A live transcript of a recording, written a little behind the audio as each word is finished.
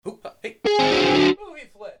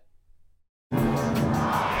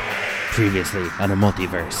Previously on a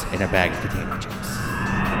multiverse in a bag of potato chips.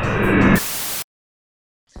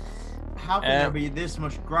 How can there be this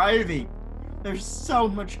much gravy? There's so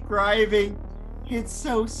much gravy. It's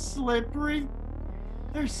so slippery.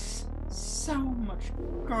 There's so much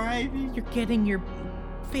gravy. You're getting your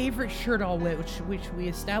favorite shirt all wet, which we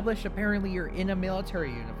established apparently you're in a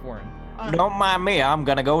military uniform. Don't mind me, I'm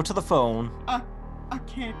gonna go to the phone. I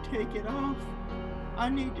can't take it off. I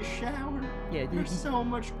need to shower. Yeah, There's so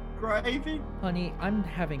much gravy. Honey, I'm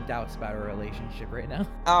having doubts about our relationship right now.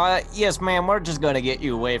 Yes, ma'am, we're just gonna get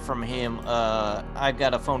you away from him. I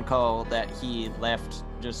got a phone call that he left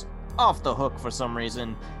just off the hook for some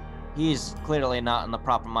reason. He's clearly not in the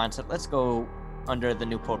proper mindset. Let's go under the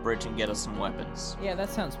Newport Bridge and get us some weapons. Yeah, that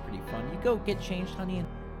sounds pretty fun. You go get changed, honey, and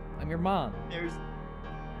I'm your mom. There's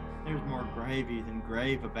more gravy than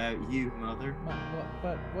grave about you, Mother.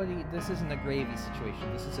 What do you, this isn't a gravy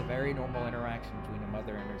situation. This is a very normal interaction between a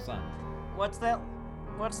mother and her son. What's that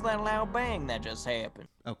loud bang that just happened?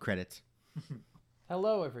 Oh, credits.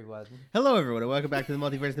 Hello, everyone. Hello, everyone, and welcome back to the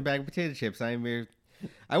Multiverse in a Bag of Potato Chips. I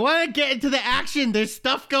want to get into the action. There's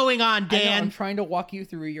stuff going on, Dan. I know, I'm trying to walk you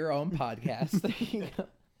through your own podcast. There you go.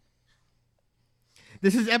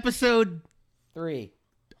 This is episode 3.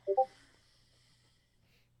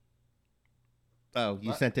 Oh, you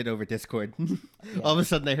What? sent it over Discord. Yeah. All of a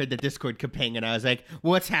sudden, I heard the Discord kapang, and I was like,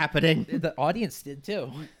 "What's happening?" The audience did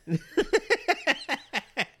too.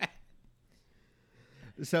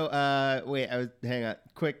 So, wait, hang on.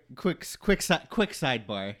 Quick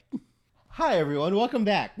sidebar. Hi, everyone. Welcome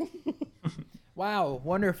back. Wow,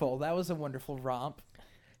 wonderful. That was a wonderful romp.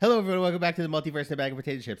 Hello, everyone. Welcome back to the Multiverse in a Bag of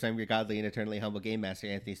Potato Chips. I'm your godly and eternally humble game master,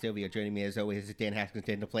 Anthony Stovio. Joining me, as always, is Dan Haskins,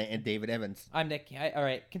 Daniel Plant, and David Evans. I'm Nick. All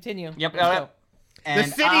right, continue. Yep, Let's go.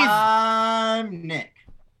 And city's- I'm Nick.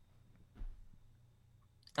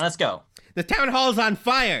 Let's go. The town hall's on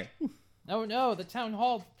fire. Oh no, the town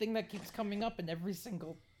hall thing that keeps coming up in every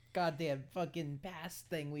single goddamn fucking past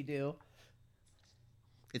thing we do.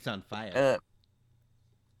 It's on fire.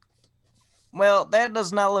 Well, that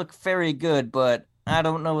does not look very good, but I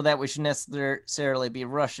don't know that we should necessarily be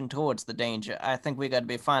rushing towards the danger. I think we got to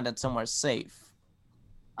be finding somewhere safe.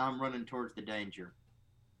 I'm running towards the danger.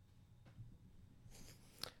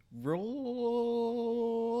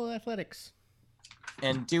 Roll athletics.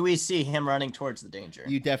 And do we see him running towards the danger?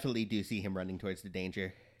 You definitely do see him running towards the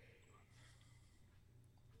danger.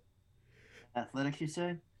 Athletics, you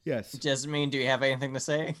say? Yes. Jasmine, do you have anything to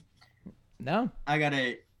say? No, I got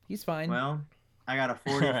a he's fine.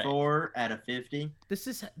 44 out of 50. this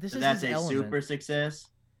is So his that's a element. super success.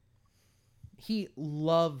 He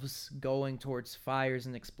loves going towards fires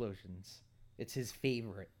and explosions. It's his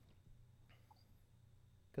favorite.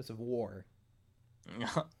 Because of war.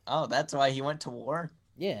 Oh, that's why he went to war?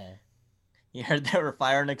 Yeah. He heard there were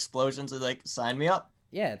fire and explosions and like, sign me up.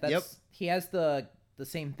 Yeah, that's Yep. he has the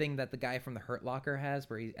same thing that the guy from the Hurt Locker has,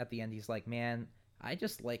 where at the end he's like, man, I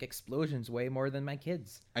just like explosions way more than my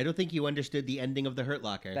kids. I don't think you understood the ending of the Hurt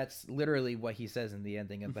Locker. That's literally what he says in the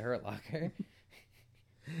ending of the Hurt Locker.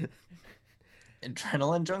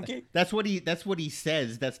 Adrenaline junkie? That's what he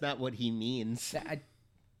says. That's not what he means.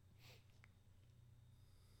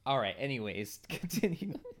 All right, anyways,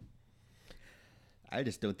 continue. I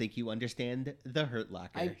just don't think you understand the Hurt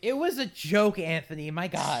Locker. It was a joke, Anthony. My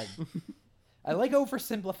God. I like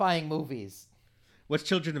oversimplifying movies. What's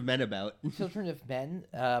Children of Men about? Children of Men.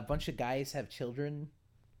 A bunch of guys have children.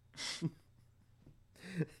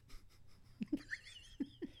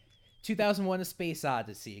 2001: A Space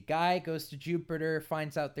Odyssey. A guy goes to Jupiter,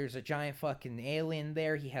 finds out there's a giant fucking alien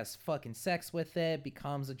there. He has fucking sex with it,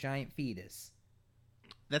 becomes a giant fetus.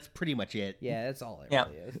 That's pretty much it. Yeah, that's all it Yeah.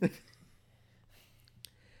 really is.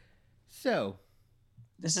 So,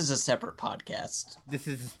 This is a separate podcast. this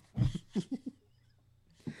is...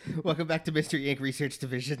 Welcome back to Mystery Inc. Research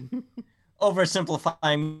Division.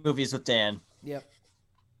 Oversimplifying movies with Dan. Yep.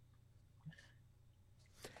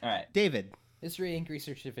 All right. David. Mystery Inc.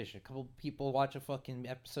 Research Division. A couple people watch a fucking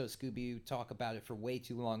episode of Scooby-Doo, talk about it for way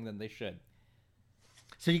too long than they should.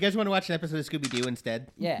 So you guys want to watch an episode of Scooby-Doo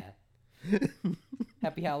instead? Yeah.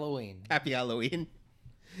 Happy Halloween. Happy Halloween.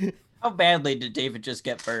 How badly did David just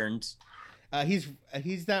get burned?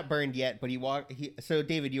 He's not burned yet, but so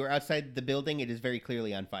David, you are outside the building. It is very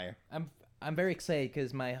clearly on fire. I'm very excited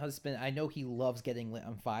because my husband, I know he loves getting lit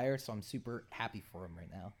on fire, so I'm super happy for him right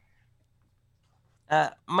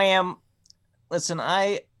now. Ma'am, listen,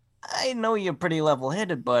 I know you're pretty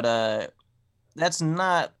level-headed, but that's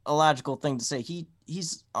not a logical thing to say.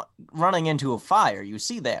 He's running into a fire. You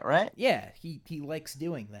see that, right? Yeah, he likes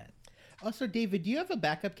doing that. Also, David, do you have a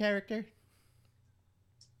backup character?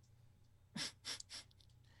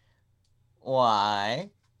 Why?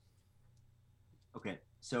 Okay,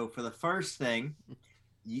 so for the first thing,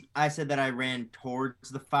 I said that I ran towards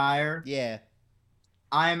the fire. Yeah.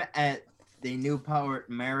 I'm at the Newport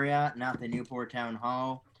Marriott, not the Newport Town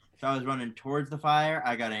Hall. So I was running towards the fire.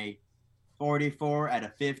 I got a 44 out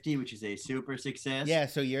of 50, which is a super success. Yeah,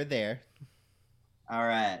 so you're there. All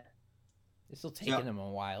right. It's still taking him a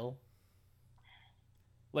while.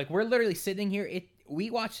 Like, we're literally sitting here. We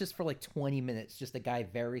watched this for like 20 minutes. Just a guy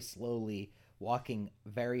very slowly walking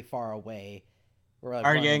very far away. We're like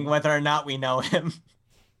arguing whether or not we know him.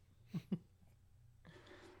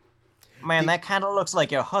 Man, that kind of looks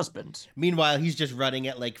like your husband. Meanwhile, he's just running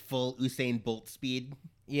at like full Usain Bolt speed.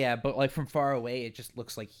 Yeah, but like from far away, it just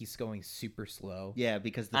looks like he's going super slow. Yeah,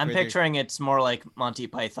 because I'm picturing it's more like Monty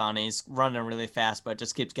Python. He's running really fast, but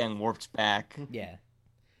just keeps getting warped back. Yeah.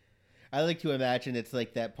 I like to imagine it's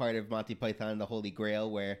like that part of Monty Python, the Holy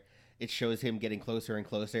Grail, where it shows him getting closer and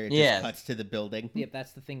closer. It just cuts to the building. Yep,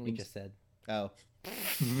 that's the thing we just said. Oh.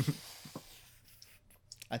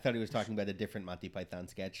 I thought he was talking about a different Monty Python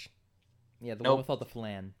sketch. Yeah, the one with all the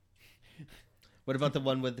flan. What about the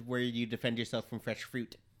one where you defend yourself from fresh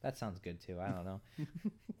fruit? That sounds good too. I don't know.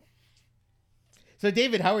 So,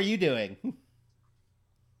 David, how are you doing?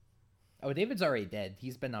 Oh, David's already dead.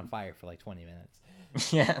 He's been on fire for like 20 minutes.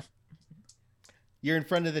 Yeah. You're in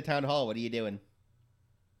front of the town hall. What are you doing?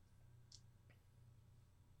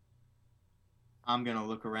 I'm going to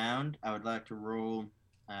look around. I would like to roll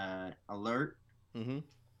alert to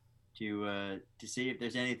see if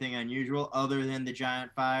there's anything unusual other than the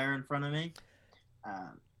giant fire in front of me,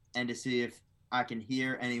 and to see if I can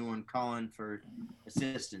hear anyone calling for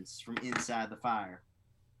assistance from inside the fire.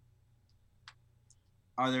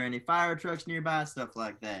 Are there any fire trucks nearby? Stuff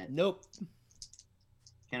like that. Nope.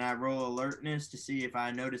 Can I roll alertness to see if I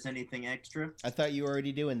notice anything extra? I thought you were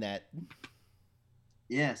already doing that.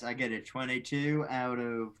 Yes, I get a 22 out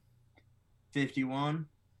of 51.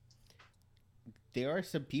 There are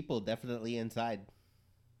some people definitely inside.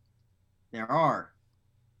 There are.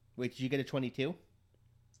 Wait, did you get a 22?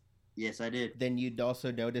 Yes, I did. Then you'd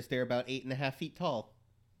also notice they're about 8.5 feet tall.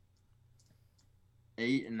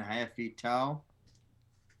 8.5 feet tall.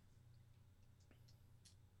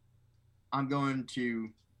 I'm going to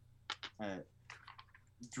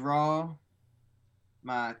draw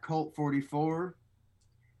my Colt 44,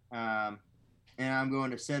 and I'm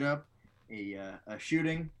going to set up a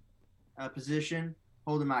shooting position,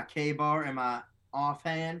 holding my K-bar in my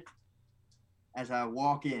offhand as I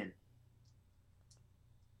walk in.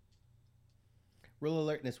 Roll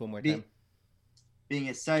alertness one more time. Being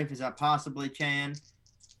as safe as I possibly can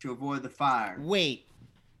to avoid the fire. Wait.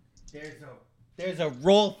 There's a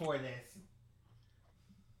roll for this.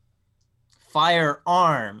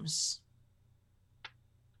 Firearms.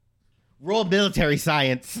 Roll military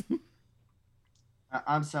science.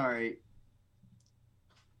 I'm sorry.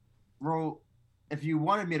 Roll. If you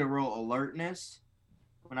wanted me to roll alertness,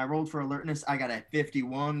 when I rolled for alertness, I got a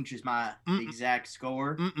 51, which is my exact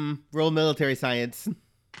score. Roll military science.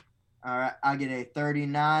 All right, I get a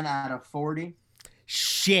 39 out of 40.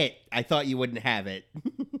 Shit, I thought you wouldn't have it.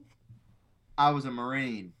 I was a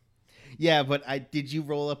Marine. Yeah, but did you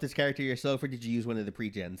roll up this character yourself, or did you use one of the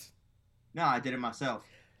pre-gens? No, I did it myself.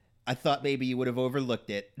 I thought maybe you would have overlooked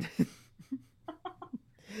it.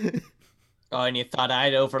 Oh, and you thought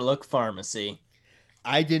I'd overlook pharmacy.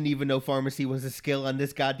 I didn't even know pharmacy was a skill on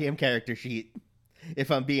this goddamn character sheet,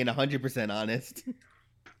 if I'm being 100% honest.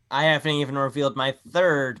 I haven't even revealed my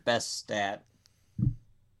third best stat.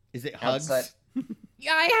 Is it hugs?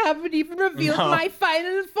 I haven't even revealed my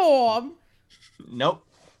final form. Nope.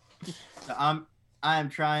 So I am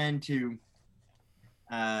trying to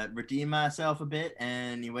redeem myself a bit.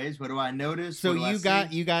 Anyways, what do I notice? So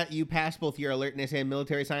you passed both your alertness and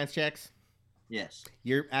military science checks? Yes.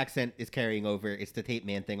 Your accent is carrying over. It's the tape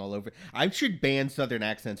man thing all over. I should ban Southern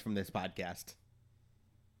accents from this podcast.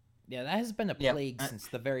 Yeah, that has been a plague since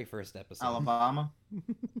the very first episode. Alabama.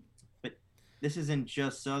 But this isn't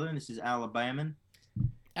just Southern. This is Alabaman.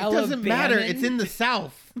 It doesn't matter. It's in the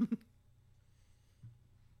South. All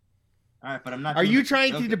right, but I'm not. Are you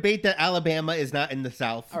trying to debate that Alabama is not in the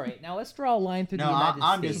South? All right, now let's draw a line through the No, United States.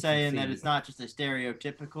 I'm just saying that it's not just a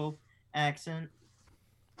stereotypical accent.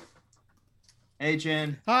 Hey,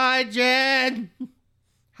 Jen. Hi, Jen.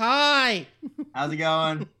 Hi. How's it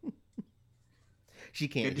going? She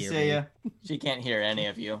can't Good to hear see me. you. She can't hear any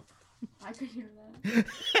of you. I could hear that.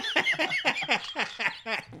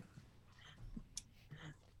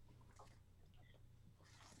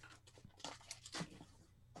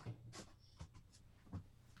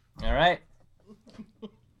 All right.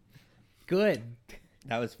 Good.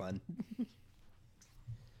 That was fun.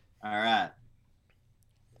 All right.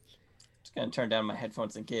 just gonna turn down my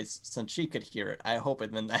headphones in case, since she could hear it. I hope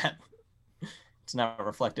it then that it's not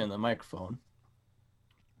reflected in the microphone.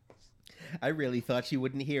 I really thought she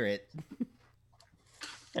wouldn't hear it.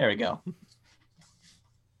 There we go.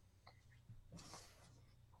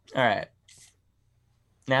 All right.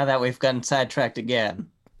 Now that we've gotten sidetracked again.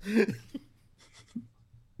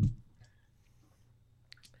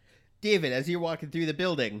 David, as you're walking through the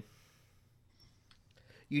building,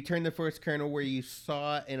 you turn the first corner where you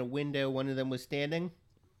saw in a window one of them was standing,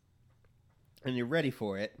 and you're ready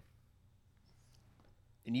for it.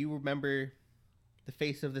 And you remember the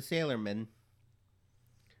face of the sailorman,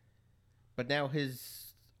 but now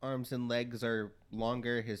his arms and legs are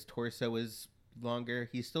longer, his torso is longer.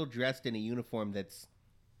 He's still dressed in a uniform that's...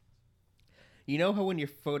 You know how when you're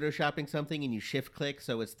photoshopping something and you shift click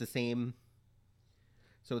so it's the same...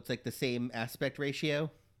 So it's like the same aspect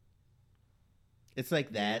ratio? It's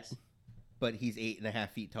like that, yes. But he's 8.5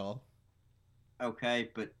 feet tall. Okay,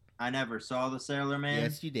 but I never saw the Sailor Man.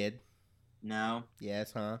 Yes, you did. No.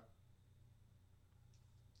 Yes, huh?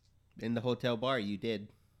 In the hotel bar, you did.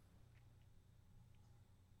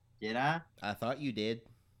 Did I? I thought you did.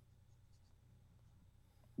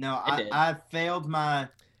 No, I failed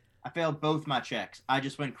both my checks. I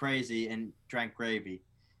just went crazy and drank gravy.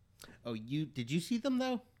 Oh, did you see them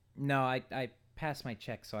though? No, I passed my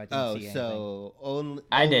check, so I didn't see anything. Oh, so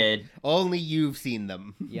I did. Only you've seen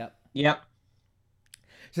them. Yep.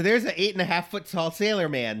 So there's an 8.5 foot tall sailor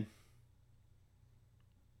man.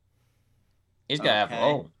 He's gonna have to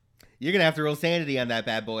roll. You're gonna have to roll sanity on that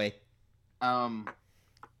bad boy.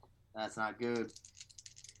 That's not good.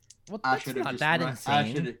 Well, that's not that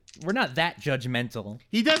insane. We're not that judgmental.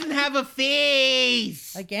 He doesn't have a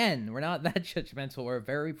face! Again, we're not that judgmental. We're a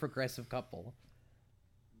very progressive couple.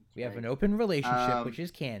 We have an open relationship, which is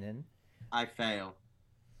canon. I fail.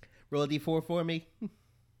 Roll a d4 for me.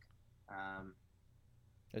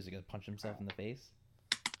 Is he gonna punch himself in the face?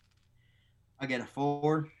 I get a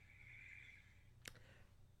 4.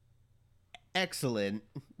 Excellent.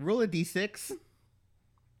 Roll a d6.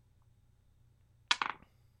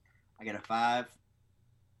 I get a 5.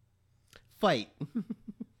 Fight.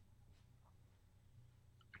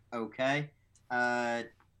 Okay.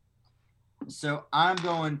 So I'm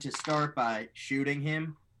going to start by shooting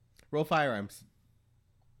him. Roll firearms.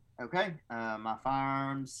 Okay. My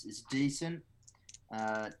firearms is decent.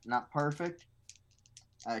 Not perfect.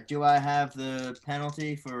 Do I have the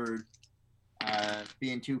penalty for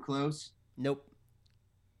being too close? Nope.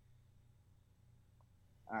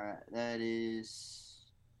 All right. That is...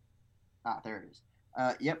 there it is.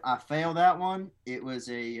 Yep, I failed that one. It was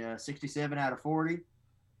a 67 out of 40.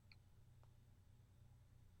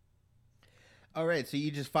 All right, so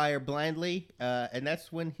you just fire blindly, and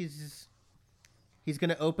that's when he's going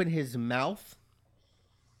to open his mouth.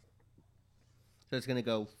 So it's going to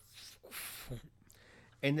go...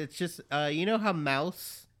 And it's just, you know how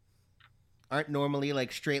mouths aren't normally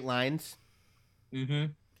like straight lines? Mm-hmm.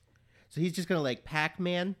 So he's just going to like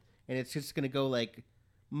Pac-Man, and it's just going to go like...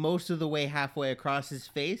 most of the way halfway across his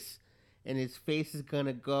face, and his face is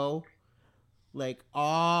gonna go like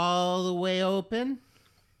all the way open.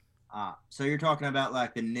 So you're talking about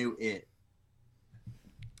like the new It.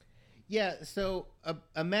 Yeah, so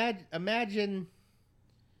imagine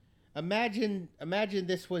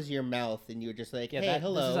this was your mouth and you're just like, hey,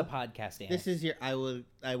 hello. This is a podcast. This is your I will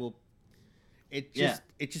it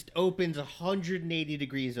just opens 180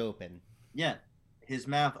 degrees open. Yeah. His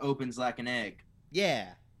mouth opens like an egg.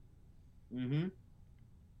 Yeah. Mm-hmm.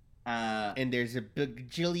 And there's a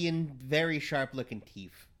bajillion very sharp-looking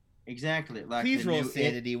teeth. Exactly. Like Please roll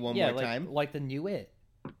sanity one more time. Like the new It.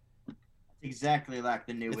 Exactly like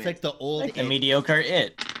the new It. It's like the old like the mediocre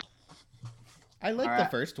It. I like the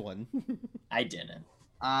first one. I didn't.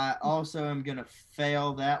 I also am going to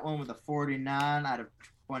fail that one with a 49 out of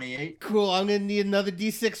 28. Cool. I'm going to need another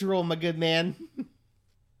D6 roll, my good man.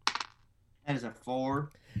 That is a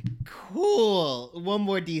 4. Cool. One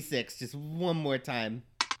more D6. Just one more time.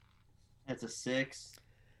 That's a 6.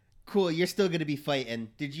 Cool. You're still going to be fighting.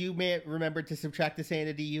 Did you remember to subtract the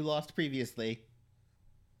sanity you lost previously?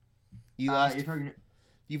 You lost.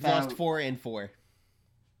 You've lost 4 and 4.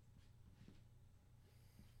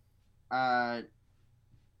 Are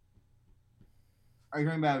you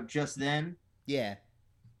talking about just then? Yeah.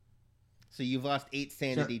 So you've lost 8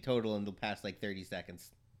 sanity total in the past like 30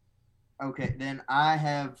 seconds. Okay, then I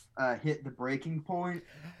have hit the breaking point.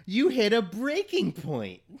 You hit a breaking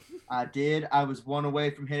point. I did. I was 1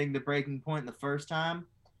 away from hitting the breaking point the first time.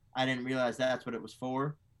 I didn't realize that's what it was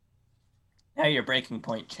for. Now your breaking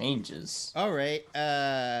point changes. All right,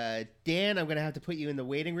 Dan, I'm gonna have to put you in the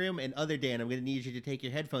waiting room, and other Dan, I'm gonna need you to take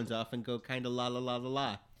your headphones off and go kind of la la la la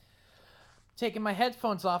la. Taking my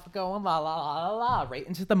headphones off and going la la la la la right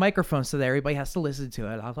into the microphone so that everybody has to listen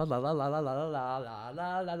to it. La la la la la la la la la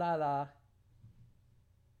la la la la.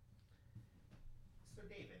 So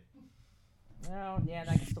David. Oh yeah, and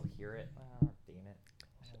I can still hear it. Oh, damn it.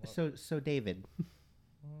 So David.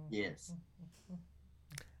 Yes.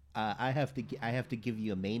 I have to give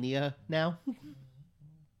you a mania now.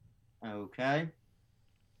 Okay.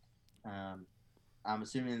 I'm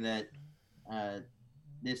assuming that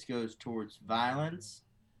this goes towards violence.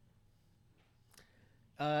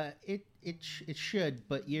 It should,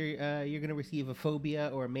 but you're gonna receive a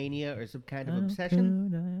phobia or a mania or some kind of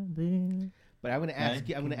obsession. But I'm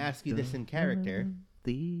gonna ask you this in character.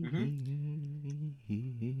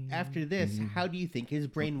 After this, how do you think his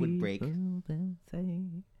brain would break?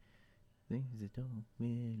 Things that don't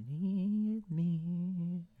really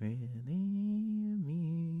mean.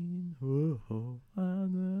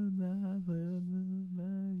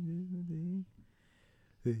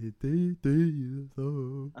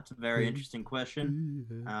 That's a very interesting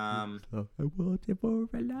question. I'm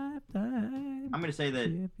gonna say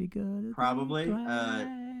that probably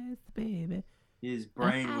his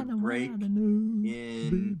brain would break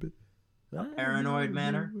in a paranoid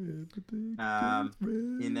manner, in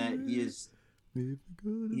that he is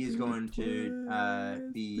going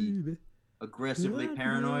to be aggressively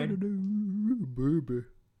paranoid.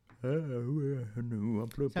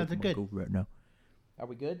 Sounds good. Right now. Are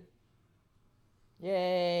we good?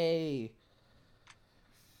 Yay!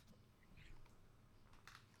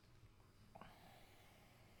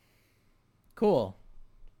 Cool.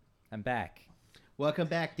 I'm back. Welcome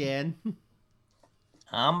back, Dan.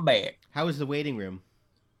 I'm back. How was the waiting room?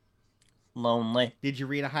 Lonely. Did you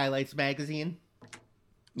read a highlights magazine?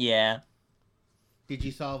 Yeah. Did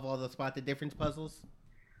you solve all the spot the difference puzzles?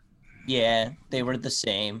 Yeah, they were the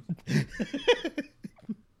same.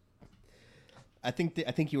 I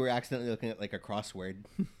think you were accidentally looking at like a crossword.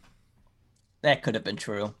 That could have been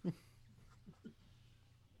true.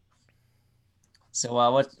 So,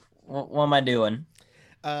 what am I doing?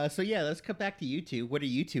 So yeah, let's come back to you two. What are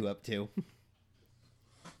you two up to?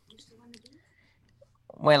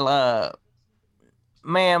 Well,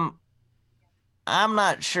 ma'am, I'm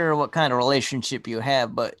not sure what kind of relationship you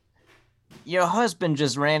have, but your husband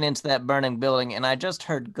just ran into that burning building, and I just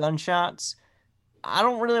heard gunshots. I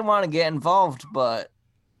don't really want to get involved, but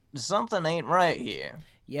something ain't right here.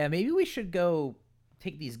 Yeah, maybe we should go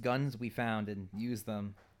take these guns we found and use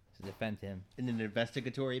them to defend him. In an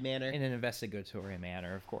investigatory manner? In an investigatory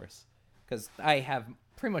manner, of course. Because I have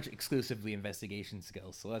pretty much exclusively investigation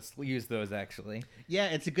skills, so let's use those, actually. Yeah,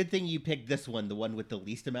 it's a good thing you picked this one, the one with the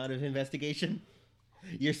least amount of investigation.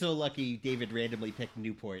 You're so lucky David randomly picked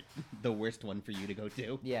Newport, the worst one for you to go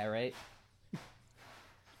to. Yeah, right?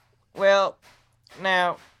 Well,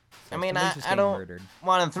 now, So I mean, somebody's just I getting don't murdered.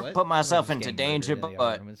 want to What? put myself Somebody's into getting danger, murdered in the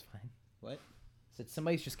other but room is fine. What? Said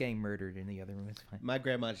somebody's just getting murdered in the other room is fine. My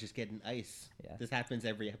grandma's just getting ice. Yeah. This happens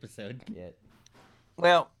every episode. Yeah.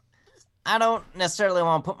 well, I don't necessarily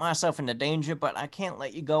want to put myself into danger, but I can't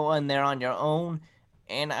let you go in there on your own,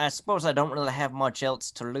 and I suppose I don't really have much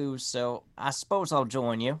else to lose, so I suppose I'll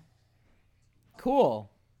join you.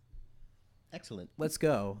 Cool. Excellent. Let's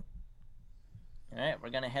go. All right, we're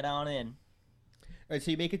gonna head on in. All right,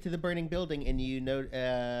 so you make it to the burning building, and you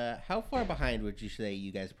know, how far behind would you say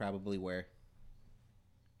you guys probably were?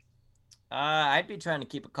 I'd be trying to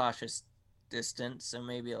keep a cautious distance, so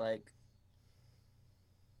maybe like,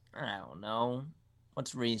 I don't know,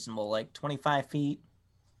 what's reasonable, like 25 feet?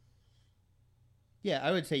 Yeah,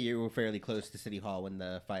 I would say you were fairly close to City Hall when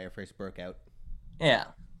the fire first broke out. Yeah.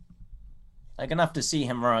 Like enough to see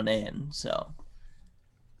him run in, so.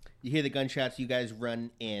 You hear the gunshots, you guys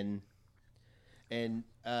run in, and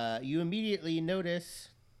you immediately notice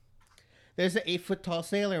there's an 8-foot-tall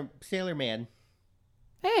sailor man.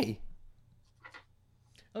 Hey!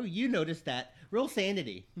 Oh, you noticed that. Roll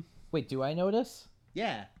sanity. Wait, do I notice?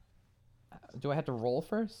 Yeah. Do I have to roll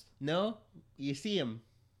first? No? You see him.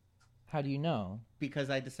 How do you know? Because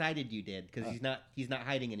I decided you did, because he's not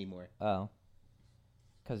hiding anymore. Oh.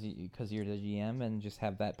 Because you're the GM and just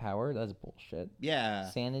have that power? That's bullshit. Yeah.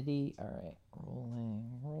 Sanity? Alright.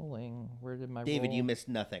 Rolling. Where did my David, roll? you missed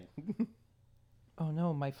nothing. Oh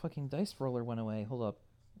no, my fucking dice roller went away. Hold up.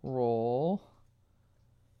 Roll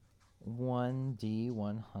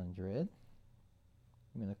 1D100.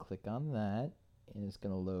 I'm gonna click on that, and it's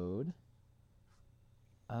gonna load.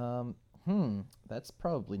 That's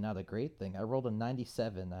probably not a great thing. I rolled a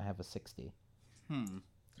 97. I have a 60.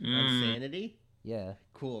 On sanity? Yeah.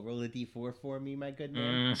 Cool. Roll a d4 for me, my good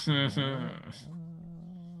man.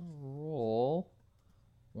 Roll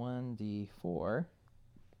 1d4.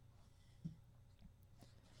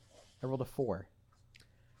 I rolled a 4.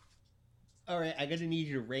 All right, I'm gonna need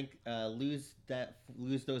you to rank lose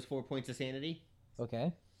those 4 points of sanity,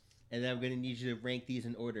 Okay. and then I'm gonna need you to rank these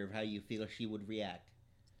in order of how you feel she would react.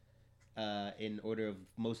 In order of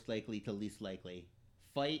most likely to least likely: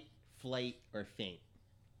 fight, flight, or faint.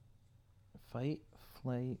 Fight,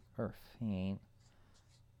 flight, or faint.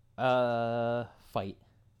 Fight.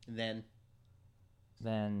 Then.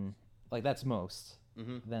 Then, like, that's most.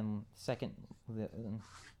 Mm-hmm. Then second, then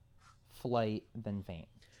flight, then faint.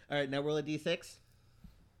 All right, now roll a d6.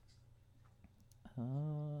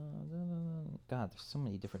 God, there's so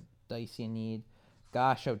many different dice you need.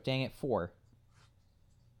 Gosh, oh dang it, 4.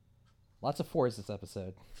 Lots of 4s this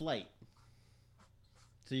episode. Flight.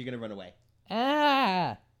 So you're gonna run away.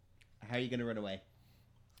 Ah! How are you gonna run away?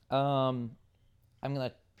 I'm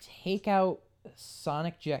gonna take out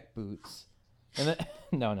Sonic Jet Boots. And then,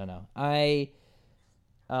 no. I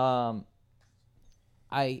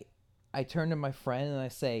turn to my friend and I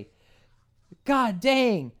say, God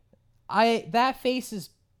dang! That face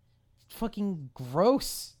is fucking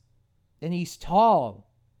gross. And he's tall.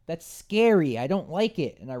 That's scary. I don't like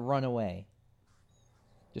it. And I run away.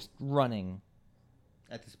 Just running.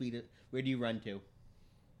 At the speed of... Where do you run to?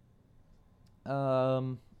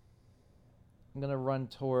 I'm gonna run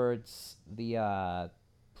towards the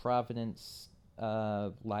Providence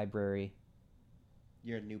library.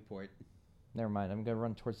 You're in Newport. Never mind. I'm gonna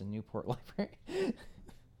run towards the Newport library.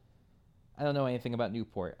 I don't know anything about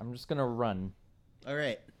Newport. I'm just gonna run. All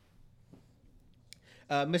right.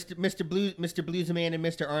 Mr. Blues Man and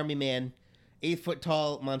Mr. Army Man, 8-foot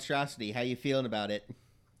tall monstrosity. How you feeling about it?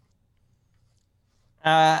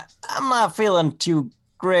 I'm not feeling too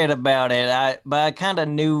great about it. But I kind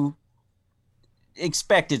of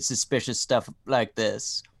expected suspicious stuff like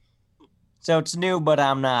this. So it's new, but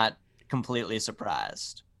I'm not completely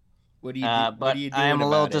surprised. What do you do? What are you doing? I am a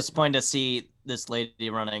little about it? disappointed to see this lady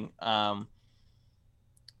running. I'm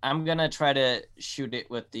gonna try to shoot it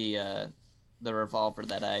with the revolver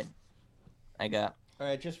that I got. All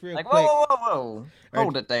right, just real Like, quick. whoa! Right.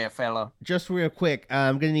 Hold it there, fella. Just real quick.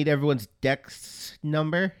 I'm gonna need everyone's dex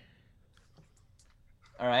number.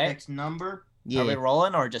 All right. Next number. Yeah. Are we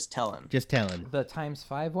rolling or just telling? Just telling. The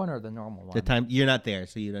 ×5 one or the normal one? The time you're not there,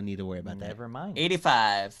 so you don't need to worry about Never mind.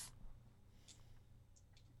 85.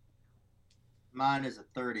 Mine is a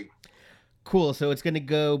 30. that. Cool. So it's gonna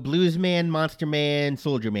go Blues Man, Monster Man,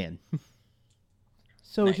 Soldier Man.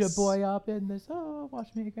 Soldier Nice. boy up in this. Oh,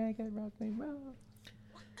 watch me crank it, rock me roll.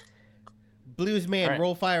 Blues Man, All right.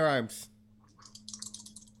 roll firearms.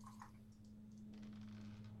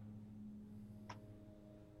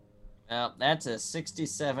 Well, that's a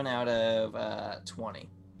 67 out of 20.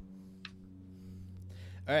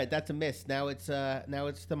 All right, that's a miss. Now it's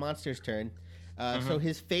the monster's turn. So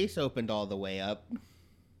his face opened all the way up.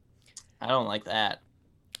 I don't like that.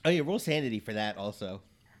 Oh, yeah, roll sanity for that also.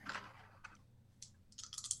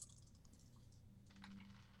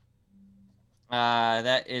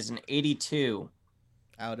 That is an 82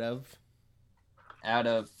 Out of. out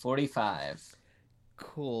of 45.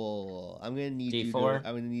 Cool. I'm gonna need you. D4?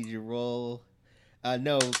 I'm gonna need you to roll.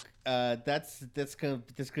 No. That's gonna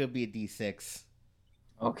be a D6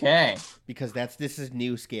 Okay. because this is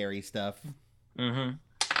new scary stuff. Mm-hmm.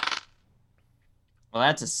 Well,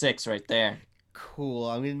 that's a 6 right there. Cool.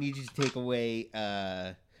 I'm gonna need you to take away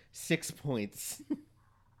 6 points.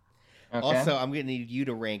 Okay. Also, I'm gonna need you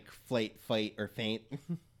to rank flight, fight, or faint.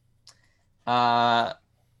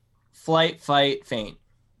 Flight, fight, faint.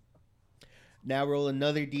 Now roll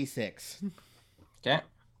another D6. Okay.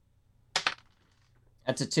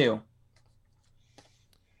 That's a 2.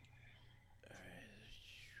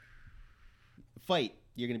 Fight.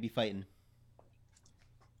 You're gonna be fighting.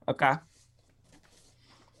 Okay.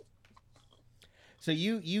 So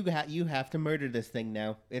you have to murder this thing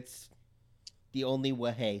now. It's the only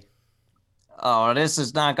way. Oh, this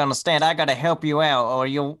is not gonna stand. I gotta help you out, or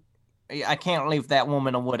I can't leave that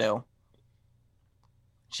woman a widow.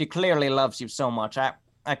 She clearly loves you so much.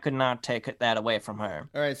 I could not take that away from her.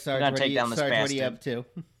 All right, Sarge. gonna take down this Sarge, what are you bastard.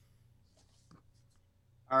 up to?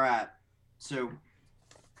 All right. So,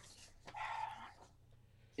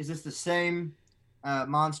 is this the same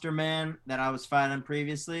monster man that I was fighting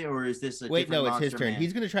previously, or is this a Wait, different no, it's monster his turn. man?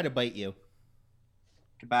 He's gonna try to bite you.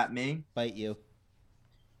 To bite me. Bite you.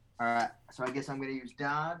 All right. So I guess I'm gonna use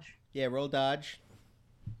dodge. Yeah, roll dodge.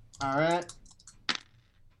 All right.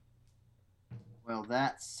 Well,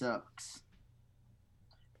 that sucks.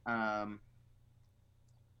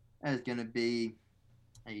 That is going to be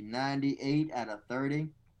a 98 out of 30.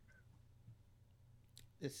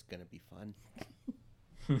 This is gonna be fun.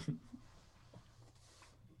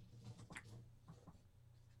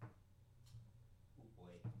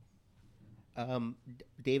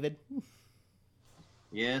 David,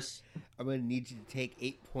 Yes. I'm gonna need you to take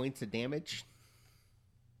 8 points of damage.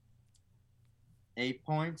 8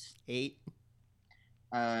 points. 8.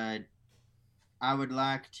 I would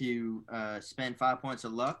like to spend 5 points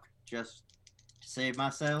of luck just to save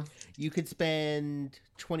myself. You could spend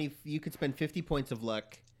 20. You could spend 50 points of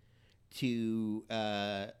luck to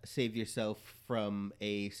save yourself from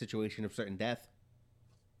a situation of certain death.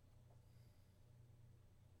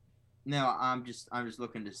 No, I'm just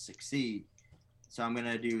looking to succeed. So I'm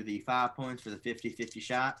gonna do the 5 points for the 50-50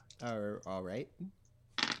 shot. All right.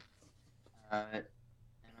 And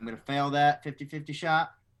I'm gonna fail that 50-50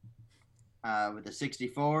 shot with a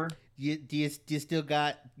 64. Do you still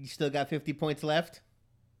got 50 points left?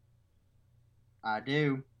 I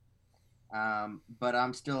do. But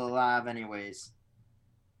I'm still alive anyways.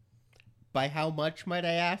 By how much, might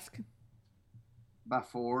I ask? By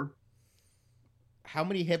 4. How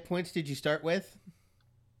many hit points did you start with?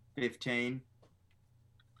 15.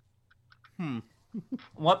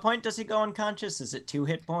 What point does he go unconscious? Is it 2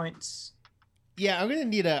 hit points? Yeah, I'm gonna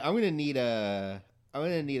need a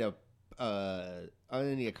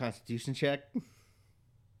Constitution check.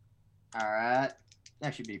 All right,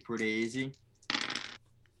 that should be pretty easy.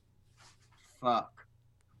 Fuck.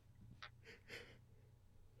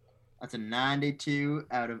 That's a 92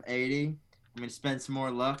 out of 80. I'm gonna spend some more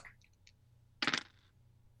luck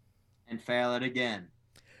and fail it again.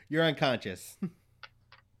 You're unconscious.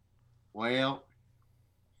 Well,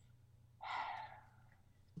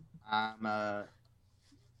 I'm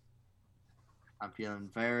feeling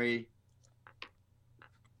very,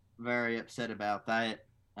 very upset about that.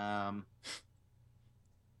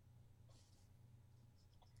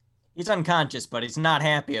 He's unconscious, but he's not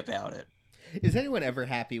happy about it. Is anyone ever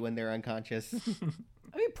happy when they're unconscious?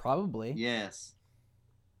 I mean, probably. Yes.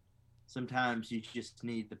 Sometimes you just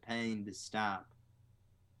need the pain to stop.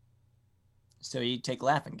 So you take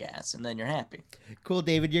laughing gas, and then you're happy. Cool,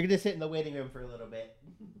 David. You're gonna sit in the waiting room for a little bit.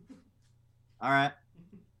 All right.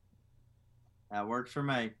 That works for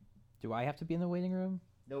me. Do I have to be in the waiting room?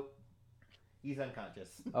 Nope. He's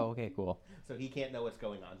unconscious. Oh, okay, cool. So he can't know what's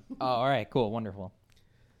going on. Oh, all right, cool, wonderful.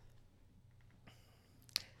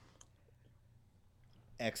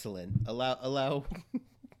 Excellent. Allow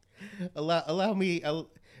me.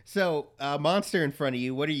 So, monster in front of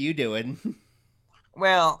you. What are you doing?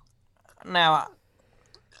 Well, now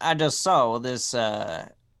I just saw this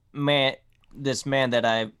man that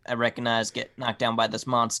I recognize get knocked down by this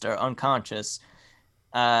monster unconscious.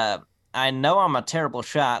 I know I'm a terrible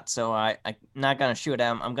shot, so I'm not gonna shoot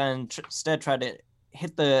at him. I'm gonna instead try to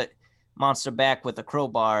hit the monster back with a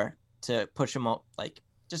crowbar to push him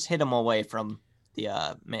just hit him away from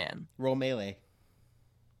the man. Roll melee.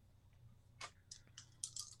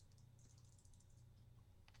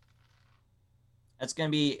 That's gonna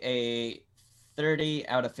be a 30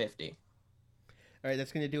 out of 50. All right,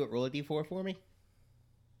 that's gonna do it. Roll a d4 for me.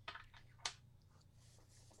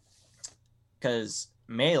 Because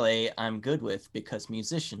melee I'm good with because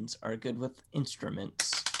musicians are good with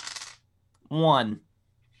instruments. 1.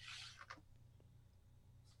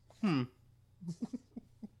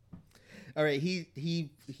 All right,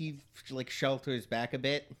 he like shelters back a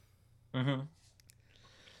bit. Mm-hmm.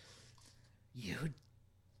 You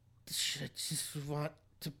should just want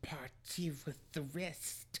to party with the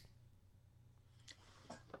rest.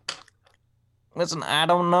 Listen, I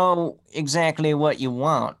don't know exactly what you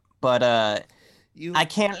want, but I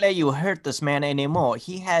can't let you hurt this man anymore.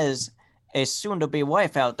 He has a soon-to-be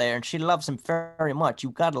wife out there, and she loves him very much.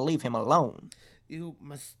 You gotta leave him alone. You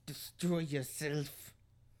must destroy yourself.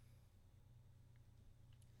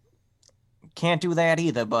 Can't do that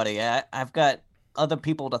either, buddy. I've got other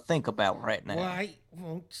people to think about right now. Why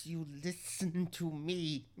won't you listen to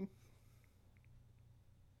me?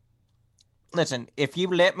 Listen, if you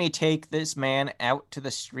let me take this man out to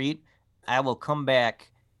the street, I will come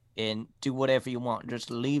back and do whatever you want.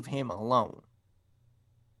 Just leave him alone.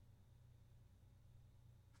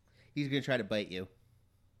 He's gonna try to bite you.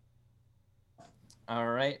 All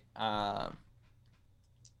right. I'll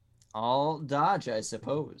dodge, I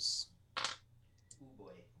suppose. Oh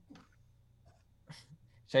boy.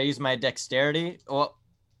 Should I use my dexterity? Well,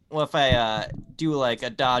 if I do like a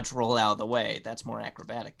dodge roll out of the way, that's more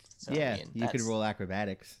acrobatic. So, Yeah, you could roll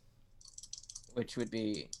acrobatics. Which would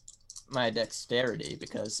be my dexterity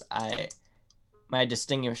because my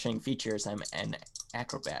distinguishing features, I'm an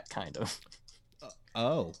acrobat kind of.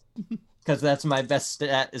 Oh. Because that's my best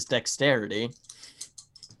stat is dexterity.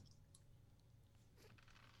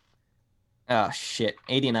 Oh, shit.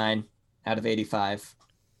 89 out of 85.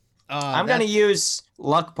 I'm going to use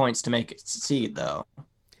luck points to make it succeed, though.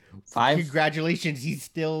 5? Congratulations, he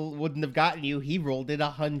still wouldn't have gotten you. He rolled it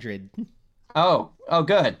 100. Oh,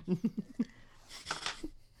 good.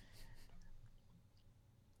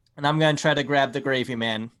 And I'm going to try to grab the gravy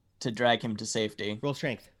man to drag him to safety. Roll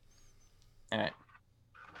strength. All right.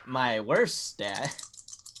 My worst stat.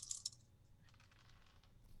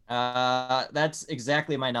 That's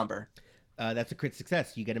exactly my number. That's a crit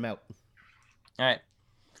success. You get him out. All right.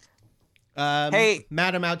 Hey,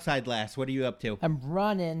 Madam Outside Lass, what are you up to? I'm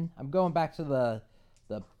running. I'm going back to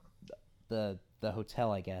the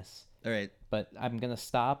hotel, I guess. All right. But I'm gonna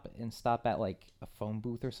stop at like a phone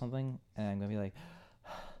booth or something, and I'm gonna be like,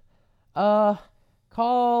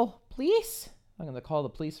 call police. I'm gonna call the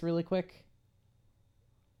police really quick.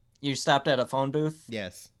 You stopped at a phone booth?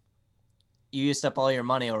 Yes. You used up all your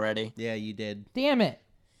money already. Yeah, you did. Damn it!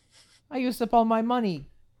 I used up all my money,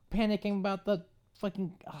 panicking about the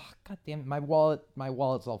fucking. Oh, God damn it! My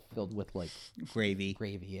wallet's all filled with like gravy.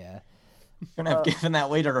 Yeah. You're gonna have given that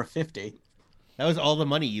waiter a 50. That was all the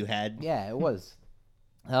money you had. Yeah, it was.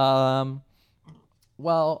 Well,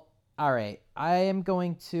 all right. I am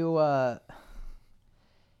going to.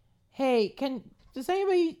 Hey, does any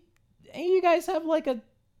of you guys have like a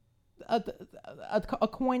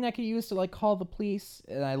coin I could use to like call the police?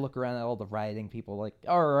 And I look around at all the rioting people, like,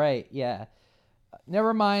 all right, yeah,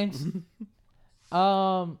 never mind.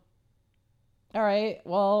 All right,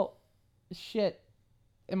 well, shit.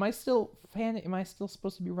 Am I still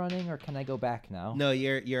supposed to be running, or can I go back now? No,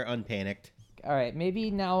 you're unpanicked. All right, maybe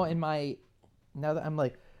now that I'm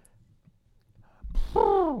like,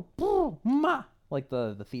 like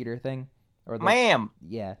the theater thing, or the, ma'am.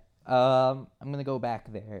 Yeah. I'm gonna go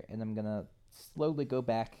back there, and I'm gonna slowly go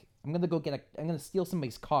back. I'm gonna steal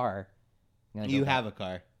somebody's car. You have a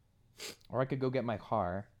car, or I could go get my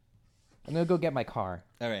car. I'm gonna go get my car.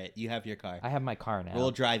 All right, you have your car. I have my car now.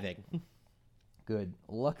 Roll driving. Good.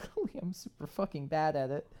 Luckily, I'm super fucking bad at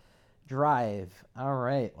it. Drive. All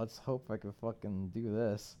right. Let's hope I can fucking do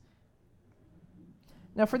this.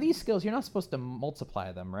 Now, for these skills, you're not supposed to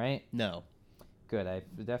multiply them, right? No. Good. I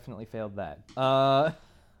definitely failed that. I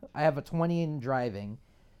have a 20 in driving,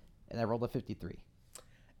 and I rolled a 53.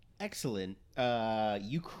 Excellent.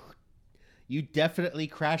 You definitely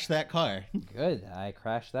crashed that car. Good. I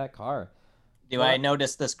crashed that car. Do I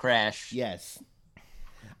notice this crash? Yes.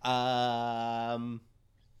 I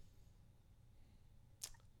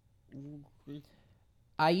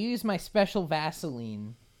use my special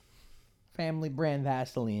Vaseline, family brand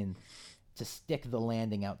Vaseline, to stick the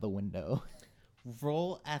landing out the window.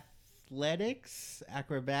 Roll athletics,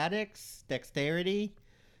 acrobatics, dexterity,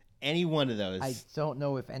 any one of those. I don't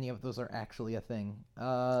know if any of those are actually a thing.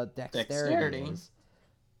 Dexterity.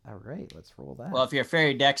 All right, let's roll that. Well, if you're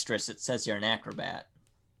very dexterous, it says you're an acrobat.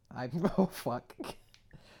 Oh, fuck.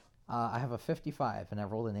 I have a 55, and I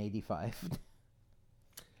rolled an 85.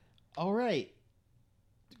 All right.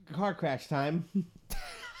 Car crash time.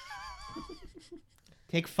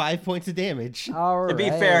 Take 5 points of damage. All right. To be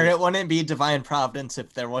fair, it wouldn't be divine providence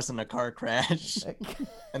if there wasn't a car crash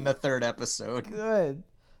in the third episode. Good.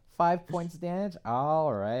 5 points damage?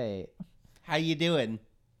 All right. How you doing?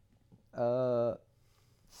 7,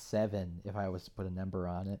 if I was to put a number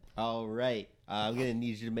on it. All right. I'm going to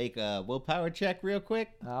need you to make a willpower check real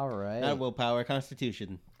quick. All right. Not willpower,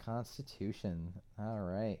 constitution. Constitution. All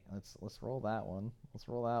right. Let's roll that one.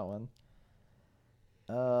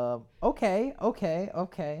 Okay.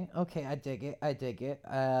 I dig it.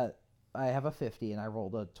 I have a 50 and I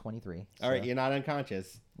rolled a 23. So. All right, you're not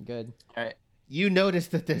unconscious. Good. All right. You notice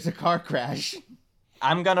that there's a car crash.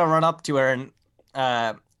 I'm gonna run up to her and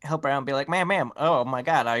help her out and be like, ma'am, oh my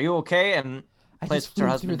god, are you okay? And place her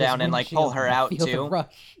husband down and like pull her out too.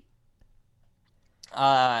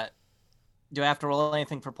 Do I have to roll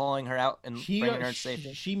anything for pulling her out and bringing her to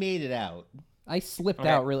safety? She made it out. I slipped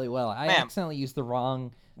out really well. I accidentally used the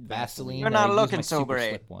wrong Vaseline. You're not looking so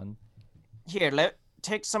great. Here,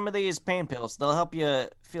 take some of these pain pills. They'll help you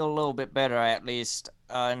feel a little bit better at least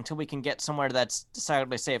until we can get somewhere that's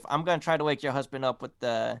decidedly safe. I'm gonna try to wake your husband up with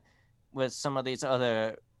some of these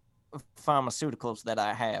other pharmaceuticals that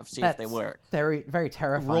I have. See if they work. Very, very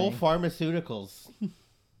terrifying. Roll pharmaceuticals.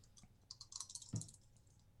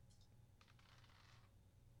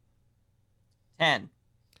 10.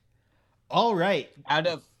 All right. Out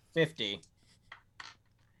of 50.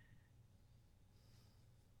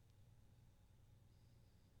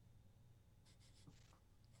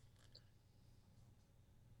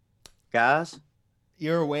 Guys,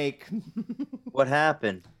 You're awake. What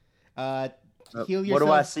happened? Heal yourself. What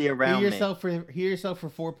do I see around me? Heal yourself for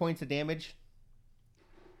 4 points of damage.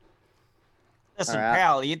 Listen, All right.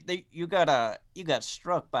 pal, you got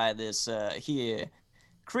struck by this here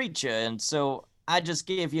creature, and so I just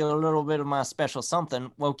gave you a little bit of my special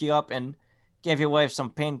something, woke you up, and gave your wife some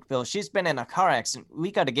pain pills. She's been in a car accident. We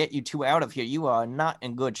got to get you two out of here. You are not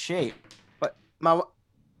in good shape. But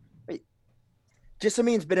wait,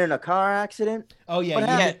 Jessamine's been in a car accident? Oh yeah, What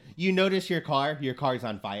happened? you notice your car. Your car's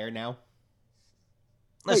on fire now.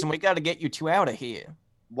 Listen, we got to get you two out of here.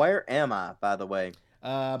 Where am I, by the way?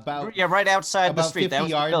 About Yeah, right outside the about street. 50 That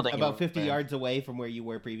was yards. the building. you About were 50 in. yards away from where you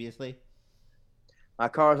were previously. My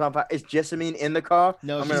car's on fire. Is Jessamine in the car?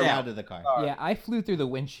 No, I'm she's gonna- out of the car. Yeah, I flew through the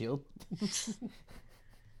windshield.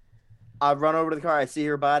 I run over to the car. I see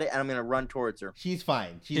her body, and I'm gonna run towards her. She's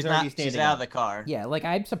fine. She's She's already not. standing She's out up. of the car. Yeah, like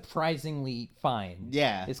I'm surprisingly fine.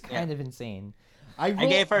 Yeah. It's kind of insane. I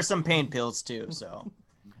gave her some pain pills too. So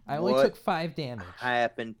I only What took 5 damage.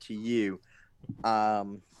 Happened to you?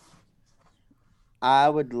 I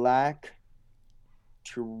would like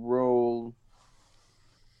to roll.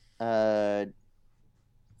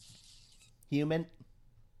 Human.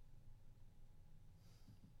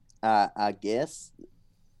 I guess.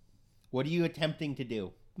 What are you attempting to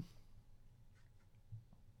do?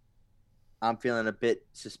 I'm feeling a bit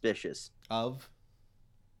suspicious. Of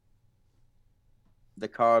The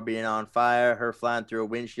car being on fire, her flying through a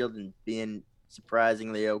windshield, and being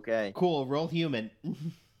surprisingly okay. cool. Roll human.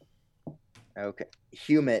 Okay.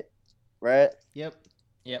 Humid, right? Yep.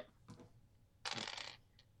 yep.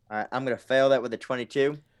 All right. I'm gonna fail that with a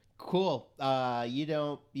 22. Cool. You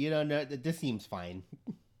don't know. This seems fine.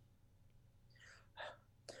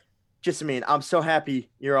 Jessamine, I'm so happy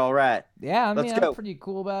you're all right. Yeah, I mean, Let's I'm go. pretty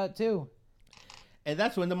cool about it too. And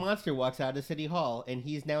that's when the monster walks out of City Hall, and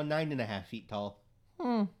he's now 9.5 feet tall.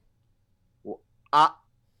 Hmm. I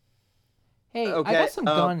Hey, I Okay, got some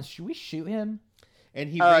guns. Should we shoot him? And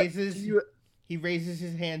he do raises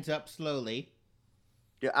his hands up slowly,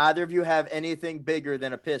 either of you have anything bigger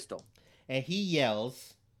than a pistol? and he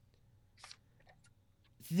yells,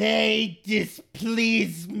 "They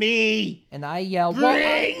displease me! And I yell,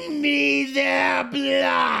 Bring me their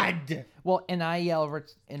blood!" and I yell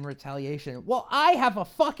in retaliation, well, I have a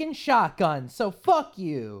fucking shotgun, so fuck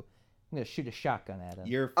you. I'm going to shoot a shotgun at him.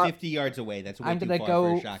 You're 50 yards away. That's way I'm too going to far for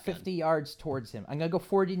go a shotgun. 50 yards towards him. I'm going to go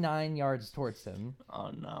 49 yards towards him.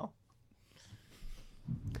 Oh no.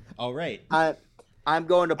 All right. I'm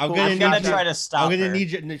going to pull. I'm gonna try to I'm stop gonna her.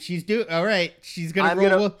 need you. No, she's doing all right. She's gonna I'm roll.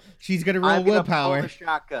 gonna- She's gonna roll I'm gonna willpower. pull the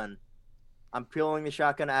shotgun. I'm pulling the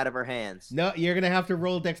shotgun out of her hands. No, you're gonna have to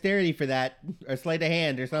roll dexterity for that, or sleight of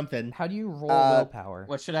hand, or something. How do you roll willpower?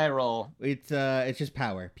 What should I roll? It's just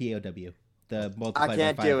power. POW. The multiplied I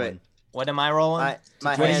can't by 5 do it. one. What am I rolling? My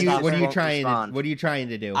What are hands you? just What are you won't trying? respond. What are you trying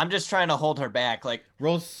to do? I'm just trying to hold her back. Like,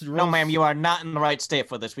 Roll. no, ma'am, you are not in the right state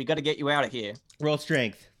for this. We got to get you out of here. Roll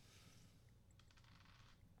strength.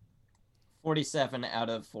 47 out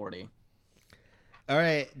of 40. All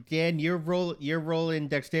right, Dan, you're rolling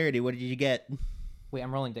dexterity. What did you get? Wait,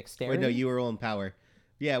 I'm rolling dexterity? Wait, no, you were rolling power.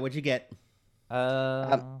 Yeah, what'd you get?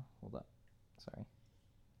 Hold up. Sorry.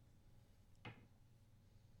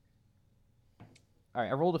 All right,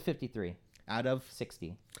 I rolled a 53. Out of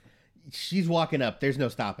 60. She's walking up. There's no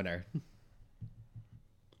stopping her.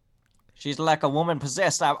 She's like a woman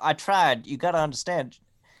possessed. I tried. You got to understand.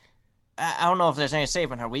 I don't know if there's any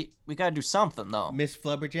saving her. We got to do something, though. Miss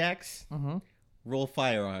Flubberjacks, Mm-hmm. roll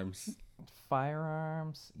firearms.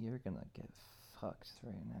 Firearms, you're gonna get fucked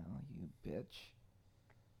right now, you bitch.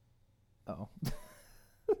 Oh.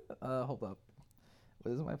 Hold up.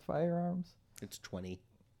 What is my firearms? It's 20.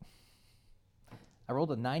 I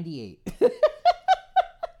rolled a 98.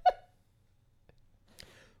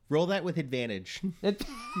 Roll that with advantage. Let's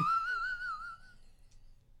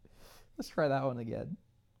try that one again.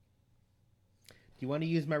 Do you want to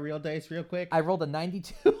use my real dice real quick? I rolled a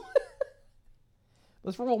 92.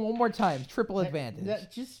 Let's roll one more time. Triple advantage.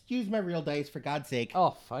 Just use my real dice for God's sake.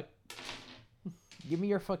 Oh, fuck. Give me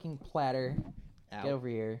your fucking platter. Ow. Get over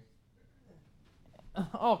here.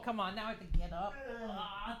 Oh, come on. Now I have to get up.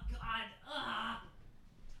 Oh, God.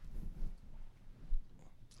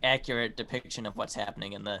 Accurate depiction of what's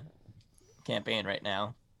happening in the campaign right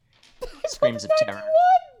now. Screams of terror.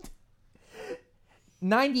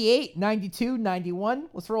 98, 92, 91.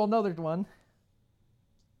 Let's roll another one.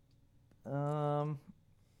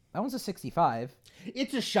 That one's a 65.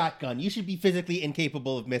 It's a shotgun. You should be physically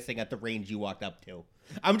incapable of missing at the range you walked up to.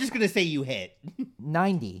 I'm just going to say you hit.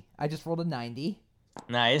 90. I just rolled a 90.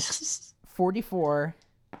 Nice. 44.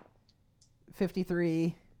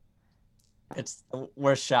 53. It's the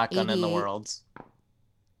worst shotgun in the 88. world.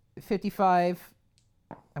 55.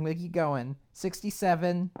 I'm gonna keep going.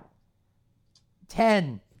 67.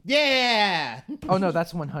 10. Yeah. Oh no,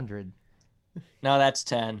 that's 100. No, that's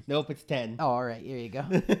 10. Nope, it's 10. Oh, all right. Here you go.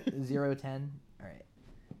 0, 10. All right.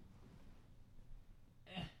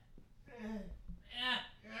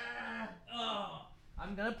 Oh,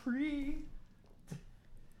 I'm gonna pre.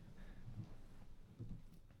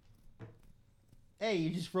 Hey, you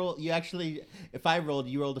just rolled. You actually, if I rolled,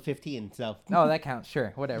 you rolled a 15. So. Oh, that counts.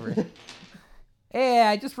 Sure, whatever. Hey,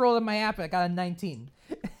 I just rolled in my app. I got a 19.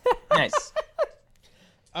 Nice.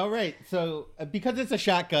 All right. So because it's a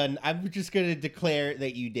shotgun, I'm just gonna declare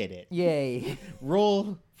that you did it. Yay.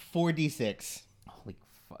 Roll 4d6. Holy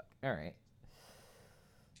fuck. All right.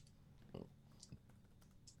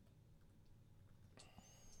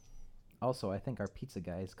 Also, I think our pizza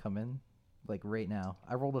guy is coming, like, right now.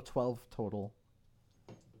 I rolled a 12 total.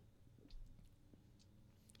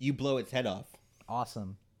 You blow its head off.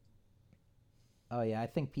 Awesome. Oh, yeah, I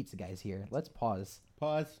think pizza guy's here. Let's pause.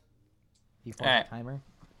 Pause. You pause Alright. the timer?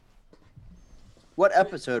 What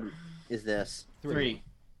episode is this? 3.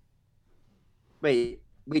 Wait,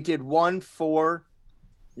 we did 1, 4,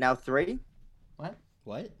 now 3?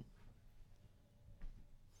 What?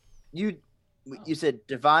 You said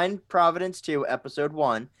Divine Providence 2, episode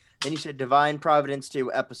 1. Then you said Divine Providence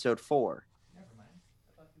 2, episode 4. Never mind.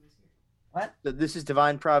 I thought he was here. What? So this is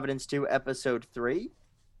Divine Providence 2, episode 3?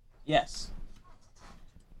 Yes.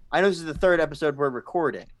 I know this is the third episode we're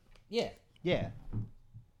recording, Yeah. Yeah.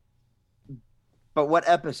 but what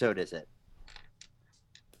episode is it?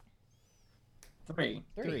 3.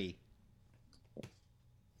 3.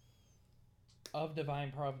 Of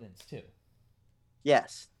Divine Providence, too.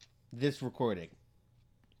 Yes. This recording.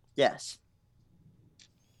 Yes.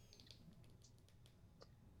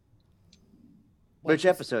 Like, Which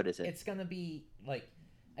episode is it? It's gonna be, like,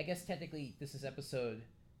 I guess technically this is episode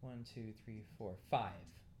 1, 2, 3, 4, 5.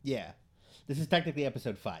 Yeah. This is technically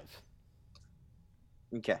episode 5.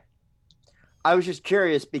 Okay. I was just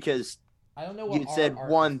curious because I don't know what you said our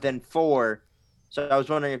 1, then 4. So I was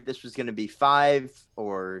wondering if this was going to be 5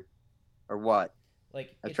 or what.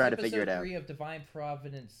 Like, I'm it's trying to figure it episode out. 3 of Divine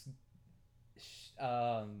Providence.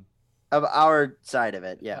 Of our side of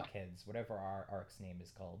it, yeah. Fuckheads, whatever our arc's name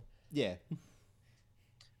is called. Yeah.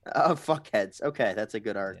 Fuckheads. Okay, that's a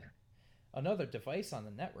good arc. Yeah. Another device on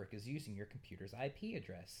the network is using your computer's IP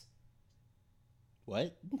address.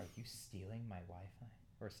 What? Are you stealing my Wi-Fi?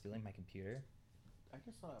 Or stealing my computer? I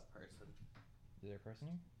just saw a person. Is there a person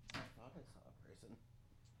here? I thought I saw a person.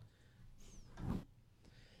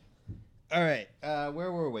 All right.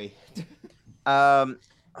 Where were we?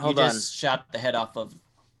 Hold You on. just shot the head off of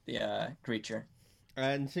the creature.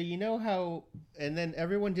 And so you know how, and then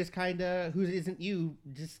everyone just kind of, who isn't you,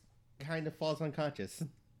 just kind of falls unconscious.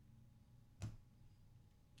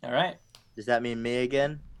 All right. Does that mean me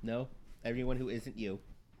again? No, everyone who isn't you.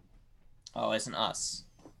 Oh, isn't us.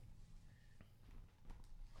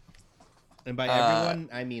 And by everyone,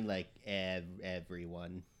 I mean like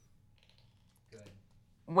everyone. Good.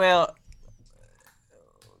 Well,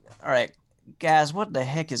 all right, guys, what the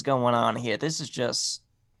heck is going on here? This is just...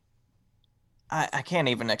 I can't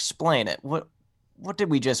even explain it. What did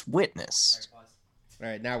we just witness? Alright, pause. All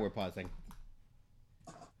right, now we're pausing.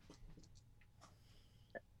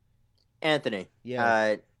 Anthony.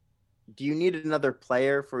 Yeah. Do you need another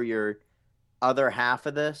player for your other half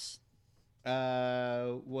of this?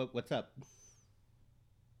 What's up?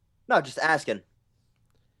 No, just asking.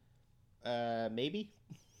 Maybe.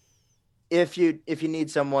 If you need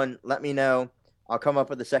someone, let me know. I'll come up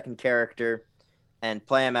with a second character and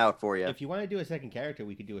play him out for you. If you want to do a second character,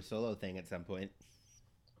 we could do a solo thing at some point.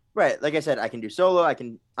 Right, like I said, I can do solo.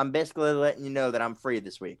 I'm basically letting you know that I'm free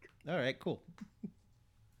this week. All right, cool.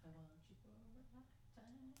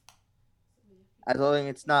 As long as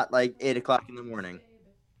it's not like 8 o'clock in the morning.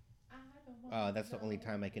 Oh, that's the only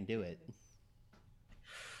time I can do it.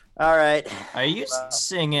 All right. Are you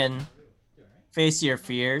singing Face Your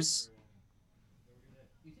Fears?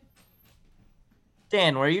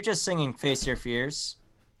 Dan, were you just singing Face Your Fears?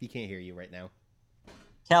 He can't hear you right now.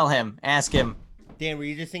 Tell him. Ask him. Dan, were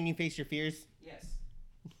you just singing Face Your Fears? Yes.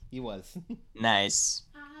 He was. Nice.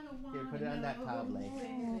 Here, put it on that tablet.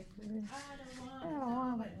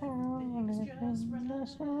 Oh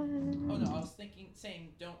no, I was saying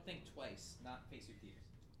don't think twice, not face your fears.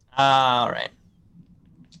 All right.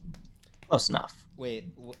 Close enough.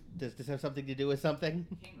 Wait, does this have something to do with something?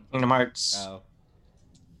 Kingdom Hearts. Oh.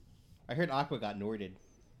 I heard Aqua got Norded.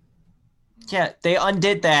 Yeah, they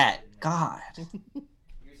undid that. God.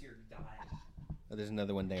 Here's your die. Oh, there's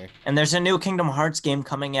another one there. And there's a new Kingdom Hearts game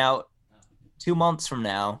coming out 2 months from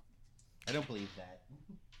now, I don't believe that.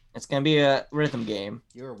 it's gonna be a rhythm game.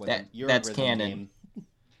 You're a rhythm. That- You're that's a rhythm canon. game.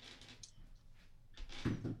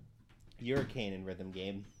 You're a canon rhythm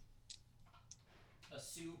game. A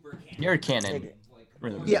super canon. You're a canon. Like,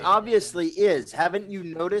 Rhythm He game. obviously is. Haven't you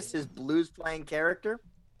noticed his blues playing character?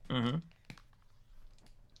 Mm-hmm.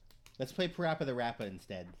 Let's play Parappa the Rappa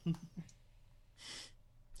instead.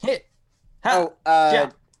 Hit. Ha. Oh, Yeah.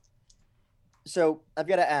 so I've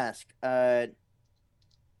got to ask.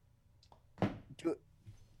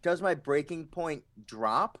 Does my breaking point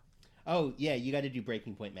drop? Oh yeah, you got to do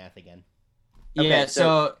breaking point math again. Okay, Yeah. so-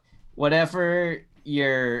 So whatever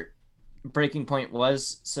your breaking point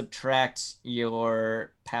was, subtract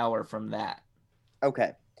your power from that.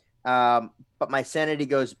 Okay. But my sanity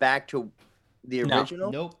goes back to the No.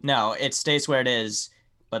 original? Nope. No, it stays where it is,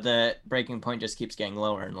 but the breaking point just keeps getting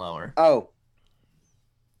lower and lower. Oh.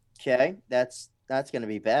 Okay. That's going to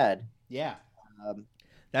be bad. Yeah. Um,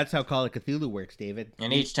 That's how Call of Cthulhu works, David.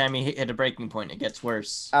 And each time you hit a breaking point, it gets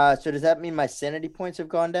worse. so does that mean my sanity points have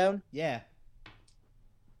gone down? Yeah.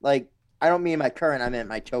 Like, I don't mean my current, I meant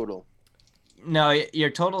my total. No, your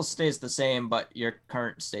total stays the same, but your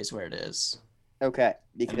current stays where it is. Okay,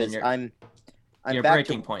 because your- I'm Your back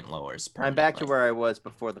breaking to point lowers. I'm back to permanently. where I was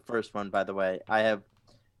before the first one, by the way. I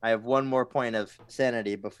have one more point of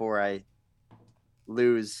sanity before I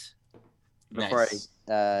lose before Nice.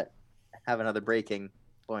 I have another breaking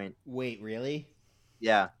point. Wait, really?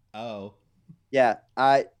 Yeah. Oh. Yeah.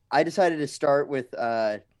 I decided to start with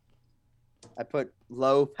I put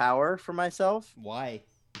low power for myself. Why?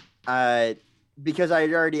 Because I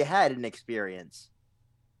already had an experience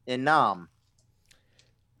in Nam.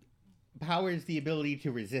 Power is the ability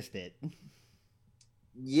to resist it.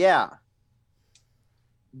 Yeah.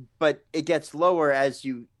 But it gets lower as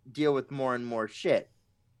you deal with more and more shit.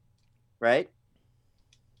 Right?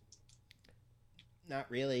 Not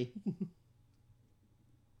really.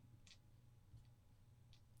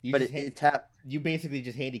 You But just you basically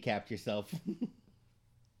just handicapped yourself.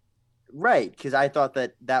 right, because I thought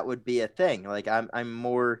that would be a thing. Like I'm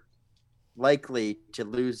more likely to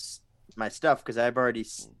lose my stuff because I've already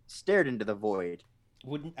stared into the void.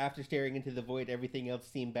 Wouldn't after staring into the void everything else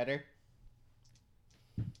seem better?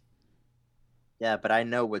 Yeah, but I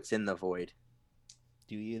know what's in the void.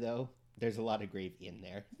 Do you though? There's a lot of gravy in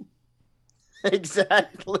there.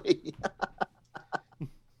 Exactly.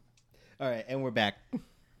 All right, and we're back.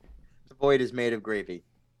 The void is made of gravy.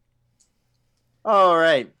 All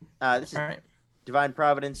right. This is All right. Divine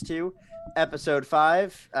Providence 2, Episode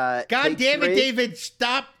 5. God Take damn it, 3. David!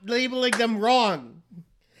 Stop labeling them wrong.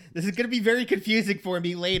 This is gonna be very confusing for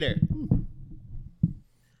me later.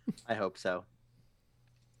 I hope so.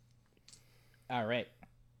 All right.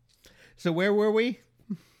 So where were we?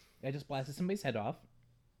 I just blasted somebody's head off.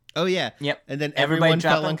 Oh yeah. Yep. And then Everybody everyone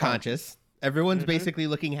dropped fell unconscious. unconscious. Everyone's Mhm. basically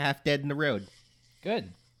looking half dead in the road.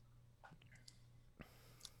 Good.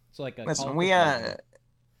 So like a Listen, Call of we Cthulhu.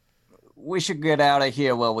 we should get out of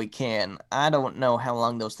here while we can. I don't know how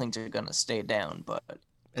long those things are gonna stay down, but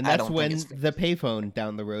And I that's don't think when it's the payphone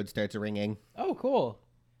down the road starts ringing. Oh, cool.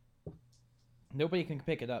 Nobody can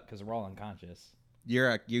pick it up because we're all unconscious. You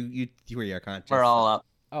were your conscious. we're all up.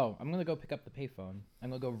 Oh, I'm gonna go pick up the payphone. I'm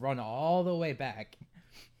gonna go run all the way back.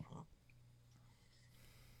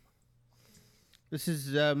 This is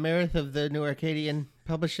Meredith of the New Arcadian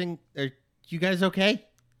Publishing. Are you guys okay?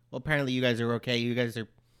 Well, apparently you guys are okay. You guys are.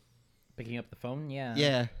 Picking up the phone? Yeah.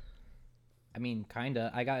 Yeah. I mean,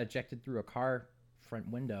 kinda. I got ejected through a car front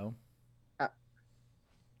window.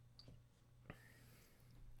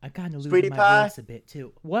 I've gotten to lose Sweetie my pie? voice a bit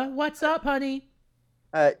too. What's up, honey?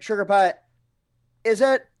 Sugar Pie, is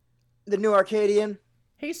that the New Arcadian?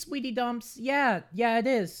 Hey, sweetie dumps. Yeah, it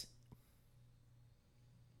is.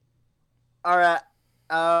 All right.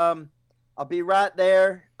 I'll be right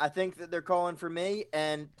there. I think that they're calling for me,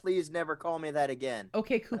 and please never call me that again.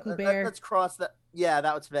 Okay, Cuckoo Let- Bear. Let's cross that. Yeah,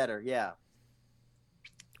 that was better. Yeah.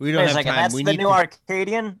 We don't Wait a have second, time. that's We the need new to-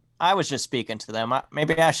 Arcadian? I was just speaking to them.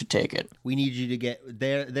 Maybe I should take it. We need you to get.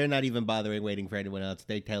 They're not even bothering waiting for anyone else.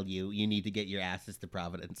 They tell you need to get your asses to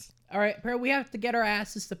Providence. All right, Bear, we have to get our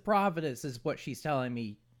asses to Providence, is what she's telling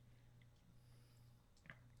me.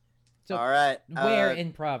 So, All right. where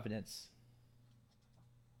in Providence?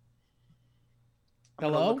 I'm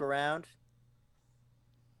gonna Hello? look around.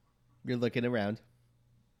 You're looking around.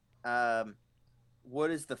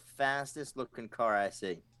 What is the fastest looking car I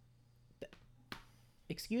see?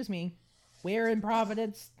 Excuse me. Where in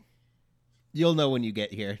Providence? You'll know when you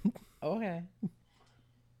get here. Okay.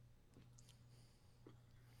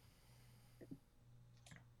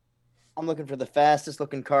 I'm looking for the fastest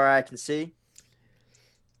looking car I can see.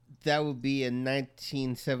 That would be a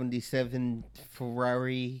 1977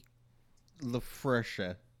 Ferrari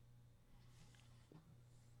LaFresca.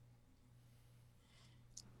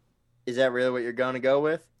 Is that really what you're going to go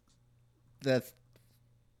with? That's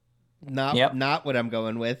not what I'm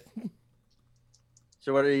going with.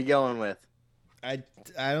 So what are you going with? I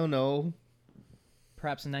don't know.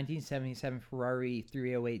 Perhaps a 1977 Ferrari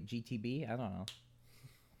 308 GTB. I don't know.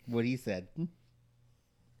 What he said.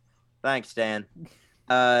 Thanks, Dan.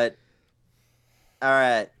 All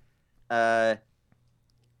right. I'm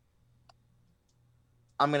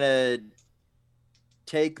gonna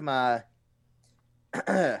take my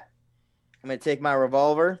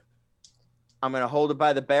revolver. I'm gonna hold it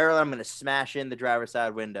by the barrel. I'm gonna smash in the driver's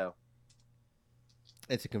side window.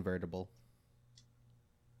 It's a convertible.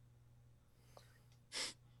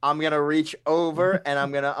 I'm gonna reach over and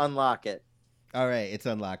I'm gonna unlock it. All right, it's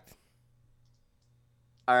unlocked.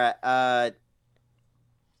 All right.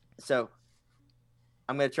 So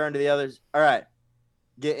I'm gonna turn to the others. All right,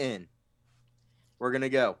 get in. We're gonna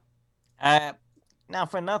go. Now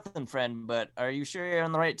for nothing, friend, but are you sure you're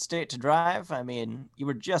in the right state to drive? I mean, you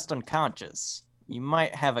were just unconscious. You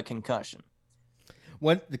might have a concussion.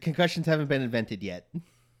 The concussions haven't been invented yet.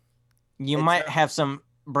 You might have some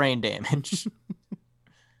brain damage.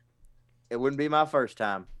 It wouldn't be my first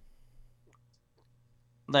time.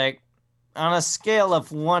 Like, on a scale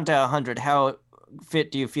of 1 to 100, how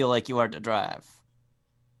fit do you feel like you are to drive?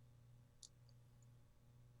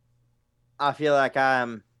 I feel like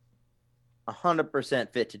I'm 100%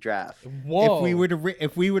 fit to drive. Whoa.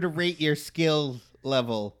 If we were to rate your skill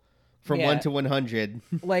level from 1 to 100,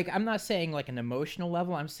 like, I'm not saying like an emotional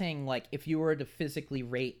level. I'm saying like if you were to physically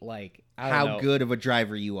rate like I don't know, good of a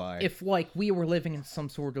driver you are. if like we were living in some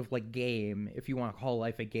sort of like game, if you want to call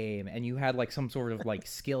life a game, and you had like some sort of like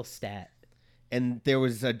skill stat, and there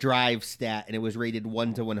was a drive stat, and it was rated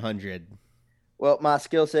 1 to 100. Well, my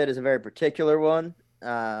skill set is a very particular one.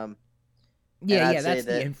 yeah, I'd that's say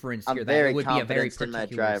the that inference I'm here. very That it would be a very confident in my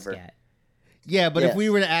particular driver. stat. Yeah, but if we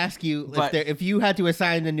Yes. were to ask you if you had to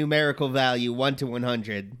assign a numerical value 1 to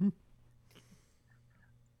 100,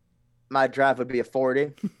 My drive would be a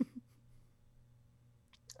 40.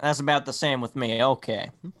 That's about the same with me.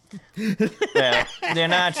 Okay. Well,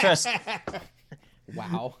 then I trust.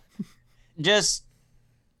 Wow. Just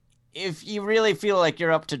if you really feel like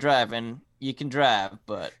you're up to driving, you can drive,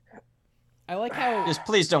 but I like how just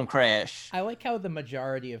please don't crash. I like how the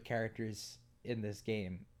majority of characters in this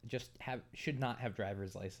game just should not have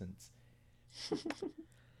driver's license.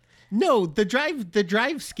 no, the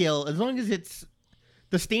drive skill, as long as it's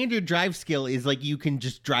the standard drive skill is like you can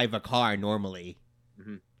just drive a car normally.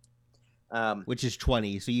 Which is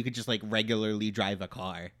 20, so you could just like regularly drive a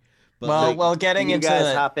car. But Well, getting you into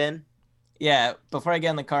guys hop in. Yeah, before I get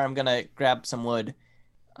in the car, I'm gonna grab some wood,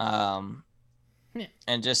 and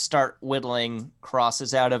just start whittling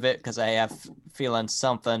crosses out of it because I have feeling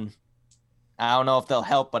something. I don't know if they'll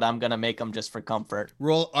help, but I'm gonna make them just for comfort.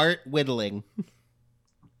 roll art whittling.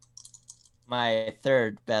 My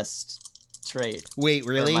third best trait. Wait,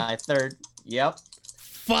 really? Or my third. Yep.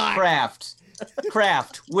 Fuck.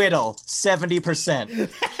 Craft. Whittle.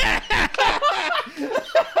 70%.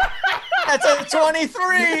 That's a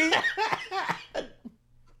 23.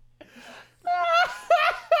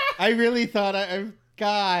 I really thought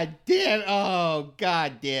God damn! Oh,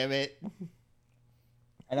 god damn it!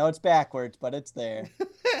 I know it's backwards, but it's there.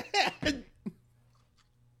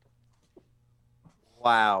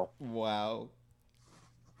 Wow. Wow.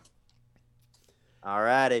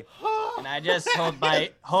 Alrighty. And I just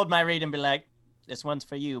hold my reed and be like, "This one's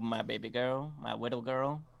for you, my baby girl, my widow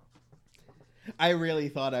girl." I really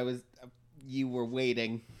thought you were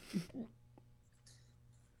waiting.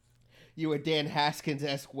 You were Dan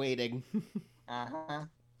Haskins-esque waiting. Uh-huh.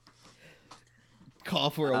 Call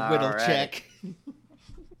for a whittle Alright. check.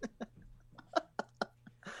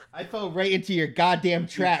 I fell right into your goddamn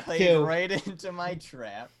trap, Played too. right into my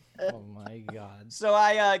trap. Oh my god. So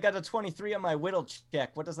I got a 23 on my whittle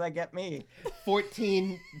check. What does that get me?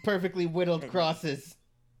 14 perfectly whittled crosses.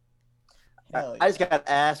 Hell I just got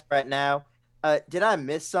asked right now. Did I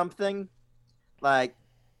miss something? Like,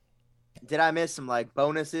 did I miss some like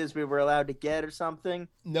bonuses we were allowed to get or something?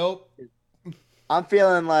 Nope. I'm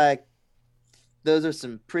feeling like those are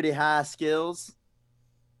some pretty high skills.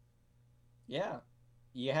 Yeah.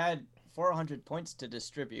 You had 400 points to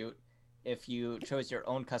distribute if you chose your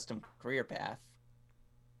own custom career path.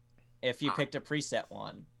 If you picked a preset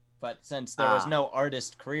one. But since there was no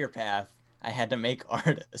artist career path, I had to make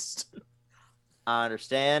artist. I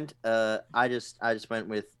understand. I just went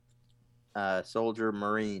with soldier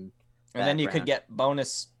marine. And then you could background. get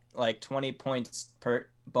bonus like 20 points per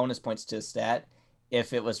bonus points to a stat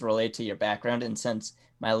if it was related to your background. And since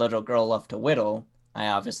my little girl loved to whittle, I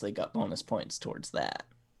obviously got bonus points towards that.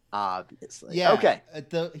 Obviously. Yeah. Okay.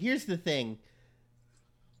 Here's the thing.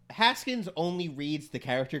 Haskins only reads the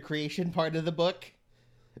character creation part of the book,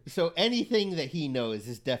 so anything that he knows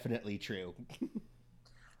is definitely true.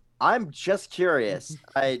 I'm just curious.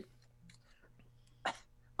 I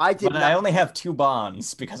did But not. I only have 2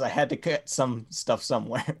 bonds because I had to cut some stuff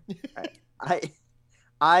somewhere.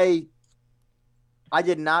 I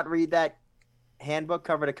did not read that handbook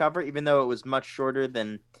cover to cover, even though it was much shorter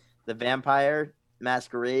than the Vampire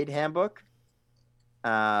Masquerade handbook.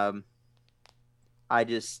 I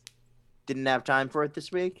just didn't have time for it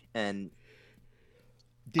this week, and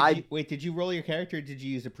did you roll your character, or did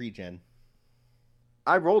you use a pre-gen?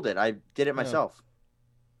 I rolled it. I did it myself.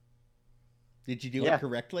 Did you do it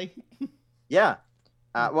correctly? Yeah.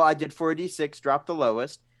 Well, I did 4d6, dropped the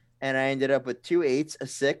lowest, and I ended up with 2 8s, a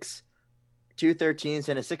 6, 2 13s,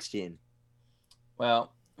 and a 16.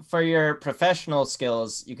 Well, for your professional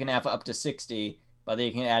skills, you can have up to 60, but then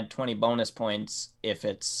you can add 20 bonus points if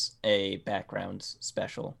it's a background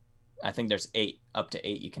special. I think there's 8, up to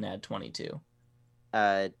 8 you can add 22.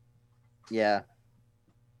 Yeah.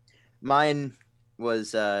 Mine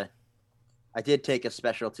was, I did take a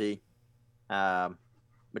specialty,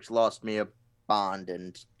 which lost me a bond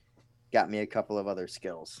and got me a couple of other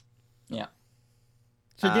skills. Yeah.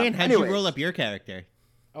 So Dan, how'd you roll up your character?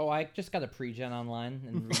 Oh, I just got a pre-gen online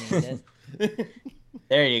and renamed it.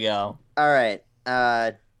 There you go. All right.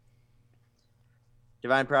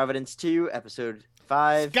 Divine Providence 2, episode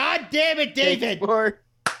 5. God damn it, David! 4.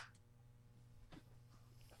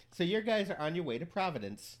 So your guys are on your way to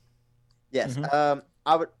Providence. Yes. Mhm.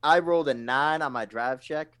 I rolled a 9 on my drive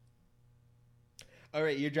check. All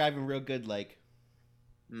right, you're driving real good, like.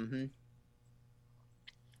 Mm-hmm.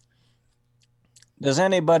 Does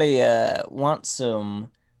anybody want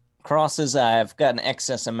some crosses? I've got an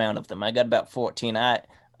excess amount of them. I got about 14. I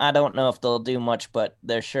don't know if they'll do much, but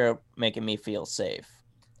they're sure making me feel safe.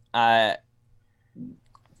 I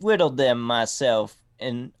whittled them myself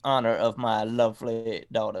in honor of my lovely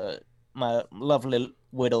daughter, my lovely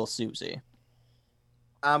whittle Susie.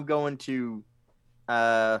 I'm going to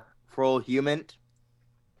roll human.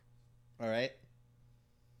 All right.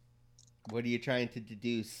 What are you trying to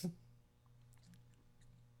deduce?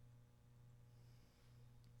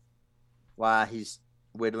 Why he's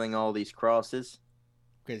whittling all these crosses.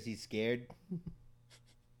 Because he's scared?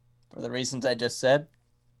 For the reasons I just said.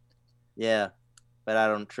 Yeah, but I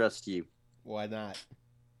don't trust you. Why not?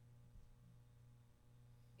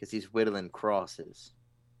 Because he's whittling crosses.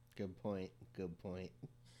 Good point. Good point.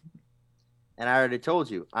 And I already told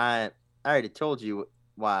you. I already told you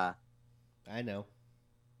why. I know.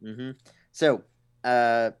 Mm-hmm. So,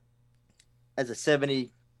 as a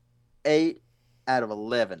 78 out of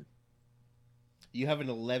 11. You have an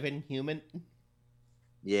 11 human?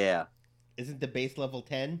 Yeah. Isn't the base level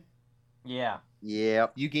 10? Yeah.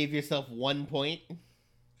 Yep. You gave yourself 1 point?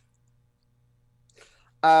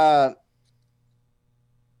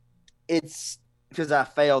 It's because I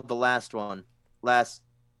failed the last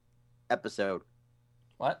episode.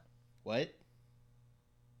 What? What?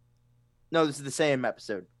 No, this is the same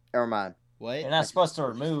episode. Never mind. What? You're not supposed to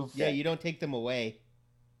remove. Yeah, you don't take them away.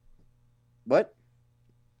 What?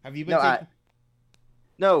 Have you been taking...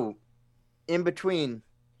 No. In between,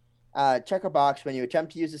 check a box when you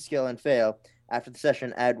attempt to use a skill and fail. After the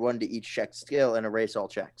session, add 1 to each check skill and erase all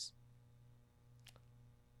checks.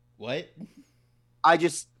 What? I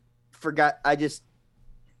just forgot.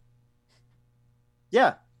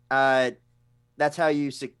 Yeah. That's how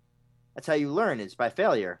you learn, is by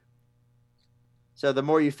failure. So the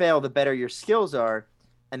more you fail, the better your skills are,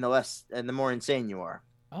 and the more insane you are.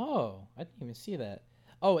 Oh, I didn't even see that.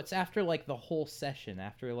 Oh, it's after like the whole session,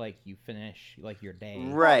 after like you finish like your day.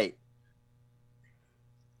 Right.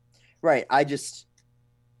 Right. I just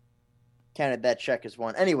counted that check as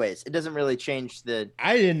 1. Anyways, it doesn't really change the.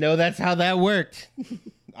 I didn't know that's how that worked.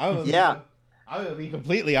 I'm Yeah. gonna be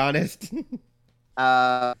completely honest.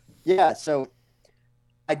 Yeah. So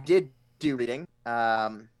I did do reading,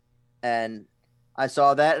 and I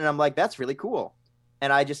saw that, and I'm like, that's really cool.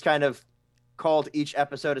 And I just kind of called each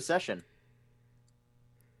episode a session.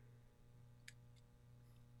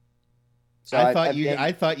 So I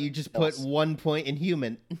thought you just put else. 1 point in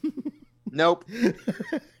human. Nope.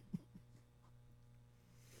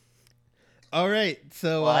 All right,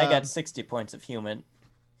 so Well, I got 60 points of human.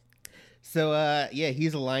 So yeah,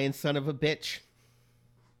 he's a lion son of a bitch.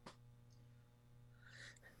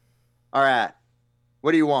 All right.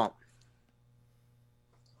 What do you want?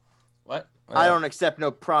 What? I don't accept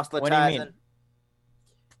no proselytizing. What do you mean?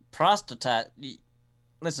 prostitute.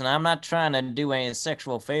 Listen, I'm not trying to do any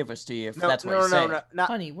sexual favors to you if that's what you're saying. No, not,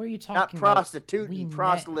 Honey, what are you not talking about? prostituting,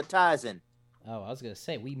 proselytizing. Oh, I was gonna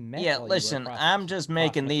say we met. Yeah, while listen, you were I'm just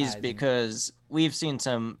making these proselytizing. because we've seen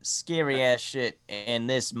some scary ass shit, and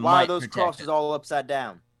this Why might are those protect crosses all upside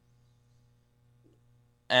down?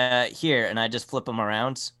 Here, and I just flip them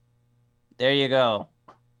around. There you go.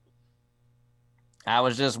 I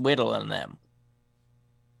was just whittling them.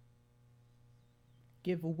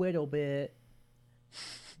 Give a little bit.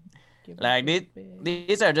 Like,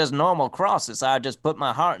 these are just normal crosses. I just put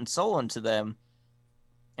my heart and soul into them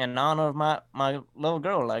in honor of my little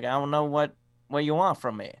girl. Like, I don't know what you want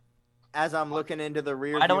from me. As I'm looking into the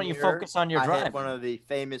rear Why don't view you mirror, focus on your I driving? hit one of the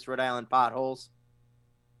famous Rhode Island potholes.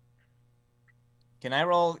 Can I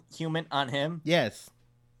roll human on him? Yes.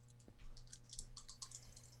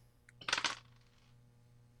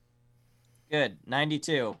 Good.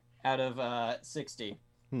 92 out of 60.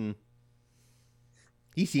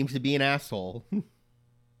 He seems to be an asshole.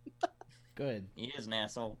 Good. He is an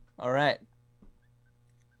asshole. All right.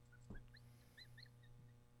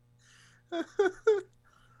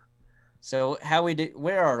 So how we do?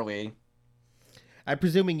 Where are we? I'm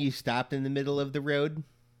presuming you stopped in the middle of the road.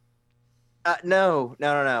 No.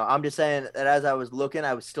 I'm just saying that as I was looking,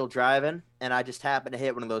 I was still driving, and I just happened to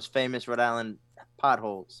hit one of those famous Rhode Island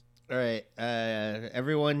potholes. All right.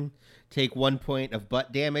 Everyone take 1 point of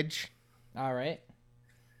butt damage. All right.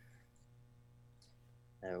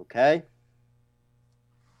 Okay.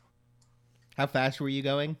 How fast were you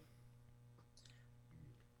going?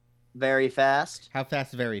 Very fast. How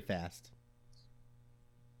fast? Very fast.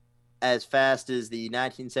 As fast as the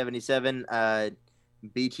 1977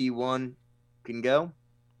 BT1 can go.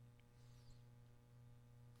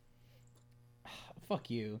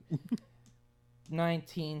 Fuck you.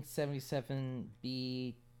 1977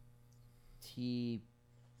 BT.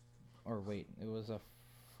 Or wait, it was a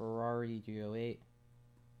Ferrari G08.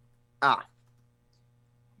 Ah.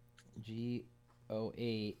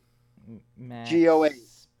 G08 max G08.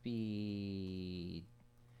 speed.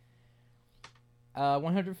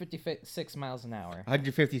 156 miles an hour.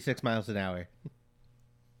 156 miles an hour.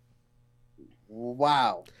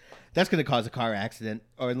 Wow. That's going to cause a car accident,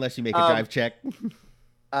 or unless you make a drive check.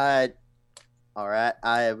 All right.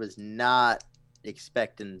 I was not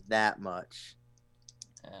expecting that much.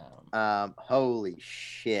 Holy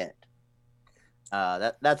shit.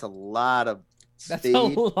 That's a lot of speed.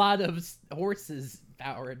 That's a lot of horses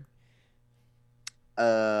powered.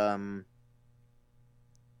 I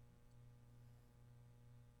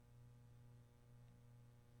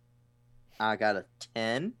got a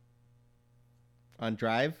 10. On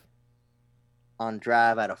drive? On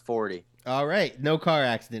drive at a 40. All right. No car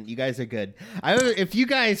accident. You guys are good. If you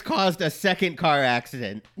guys caused a second car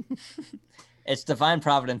accident. It's Divine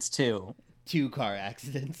Providence 2. 2 car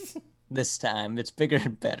accidents. This time. It's bigger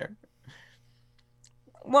and better.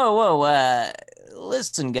 Whoa.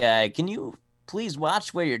 Listen, guy. Can you please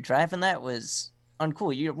watch where you're driving? That was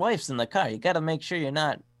uncool. Your wife's in the car. You got to make sure you're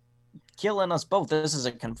not killing us both. This is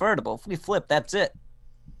a convertible. If we flip, that's it.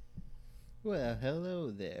 Well, hello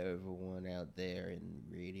there, everyone out there in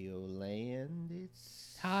Radio Land.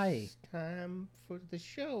 It's time for the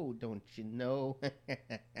show, don't you know?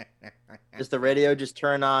 Does the radio just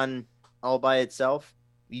turn on all by itself?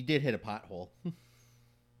 You did hit a pothole.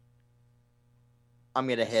 I'm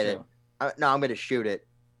going to hit it. No, I'm going to shoot it.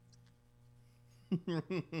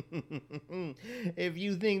 If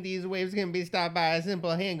you think these waves can be stopped by a simple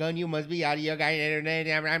handgun, you must be out of your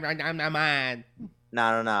mind.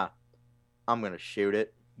 No. I'm going to shoot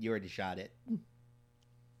it. You already shot it.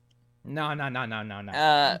 No.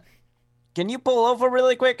 Can you pull over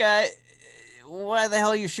really quick? Why the hell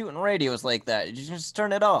are you shooting radios like that? You just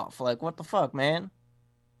turn it off. Like, what the fuck, man?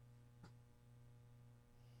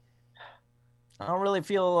 I don't really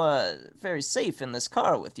feel very safe in this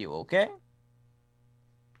car with you, okay?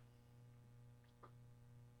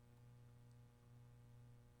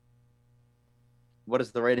 What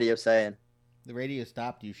is the radio saying? The radio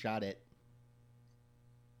stopped. You shot it.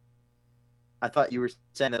 I thought you were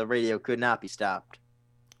saying that the radio could not be stopped.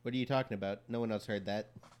 What are you talking about? No one else heard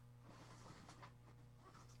that.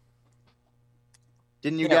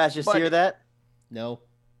 Didn't you guys just hear that? No.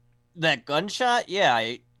 That gunshot?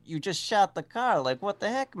 Yeah, you just shot the car. Like, what the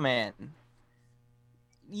heck, man?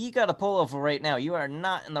 You gotta pull over right now. You are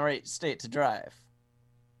not in the right state to drive.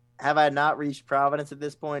 Have I not reached Providence at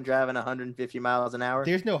this point, driving 150 miles an hour?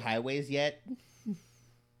 There's no highways yet.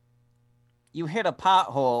 You hit a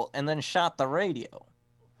pothole and then shot the radio.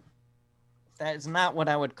 That is not what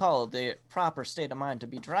I would call the proper state of mind to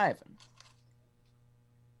be driving.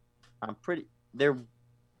 There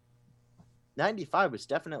 95 was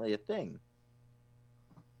definitely a thing.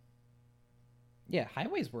 Yeah,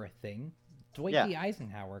 highways were a thing. Dwight Yeah. D.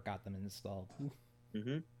 Eisenhower got them installed.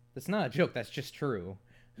 Mm-hmm. That's not a joke. That's just true.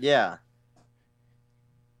 Yeah.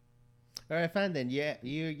 All right, fine then. Yeah,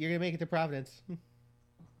 you're gonna make it to Providence.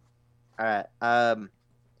 All right. I'm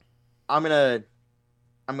gonna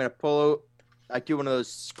pull. I do one of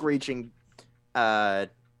those screeching,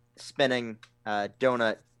 spinning,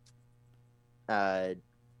 donut,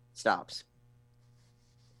 stops.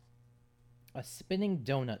 A spinning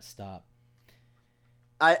donut stop.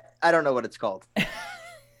 I don't know what it's called,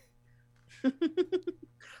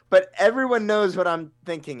 but everyone knows what I'm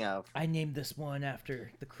thinking of. I named this one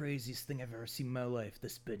after the craziest thing I've ever seen in my life, the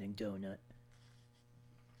spinning donut.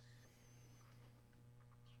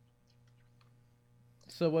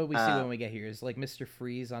 So what we see when we get here is like Mr.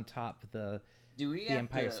 Freeze on top of the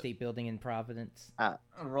Empire State Building in Providence.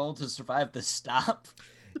 Roll to survive the stop?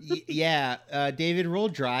 Yeah, David, roll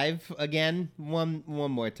drive again. One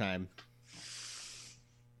more time.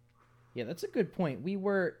 Yeah, that's a good point. We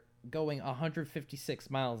were going 156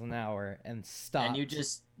 miles an hour and stopped. And you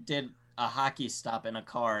just did a hockey stop in a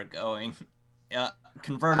car going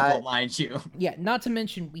convertible, mind you. Yeah, not to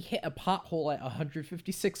mention we hit a pothole at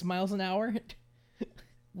 156 miles an hour.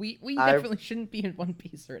 we definitely shouldn't be in one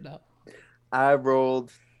piece right now. I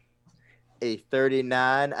rolled a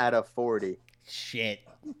 39 out of 40. Shit.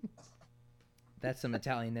 That's some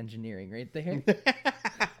Italian engineering right there.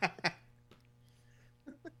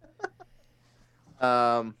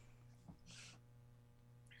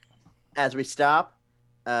 As we stop,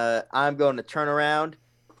 I'm going to turn around,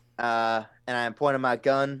 and I'm pointing my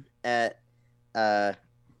gun at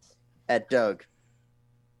Doug.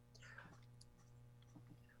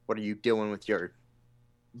 What are you doing with your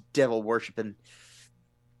devil worshiping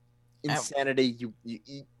insanity?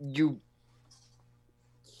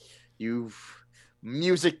 You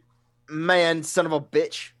music man, son of a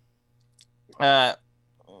bitch.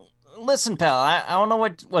 Listen, pal, I don't know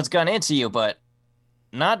what's gone into you, but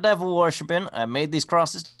not devil worshipping. I made these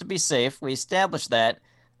crosses to be safe. We established that.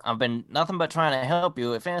 I've been nothing but trying to help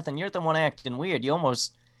you. If anything, you're the one acting weird. You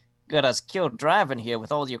almost got us killed driving here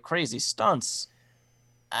with all your crazy stunts.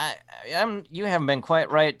 You haven't been quite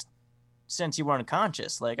right since you were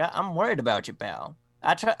unconscious. Like, I'm worried about you, pal.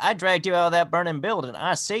 I dragged you out of that burning building.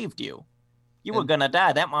 I saved you. You were gonna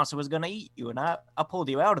die. That monster was gonna eat you, and I pulled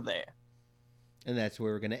you out of there. And that's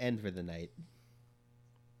where we're gonna end for the night.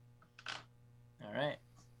 All right.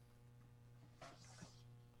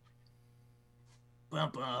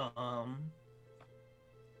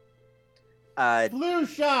 Flu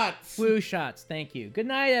shots. Flu shots. Thank you. Good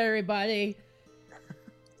night, everybody.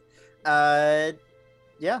 Yeah.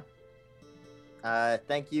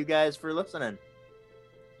 Thank you guys for listening.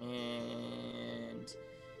 And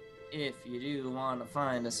if you do want to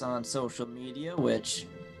find us on social media, which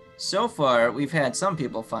so far we've had some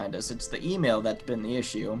people find us, it's the email that's been the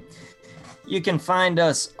issue. You can find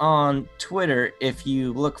us on Twitter if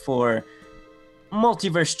you look for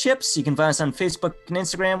Multiverse Chips. You can find us on Facebook and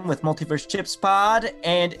Instagram with Multiverse Chips Pod.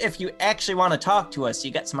 And if you actually want to talk to us, you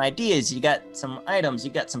got some ideas, you got some items, you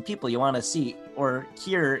got some people you want to see or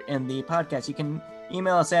hear in the podcast, you can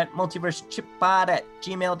email us at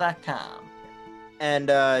multiversechippod@gmail.com. And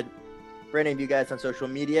for any of you guys on social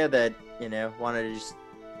media that, wanted to just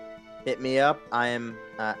hit me up, I am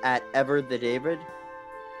at EverTheDavid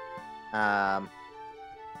on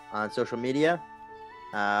social media.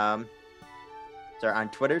 Sorry, on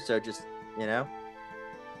Twitter, so just,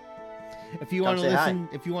 If you want to listen,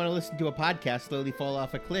 to a podcast slowly fall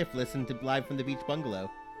off a cliff, listen to Live from the Beach Bungalow.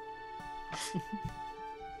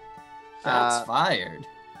 Shots fired.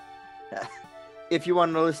 If you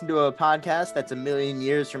want to listen to a podcast that's a million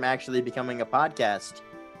years from actually becoming a podcast,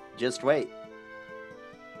 just wait.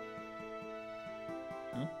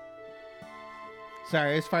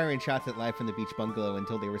 Sorry, I was firing shots at Live from the Beach Bungalow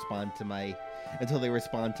until they respond to my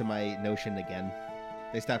notion again.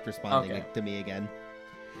 They stopped responding to me again.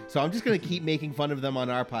 So I'm just gonna keep making fun of them on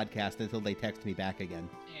our podcast until they text me back again.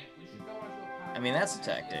 I mean, that's a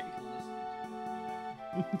tactic.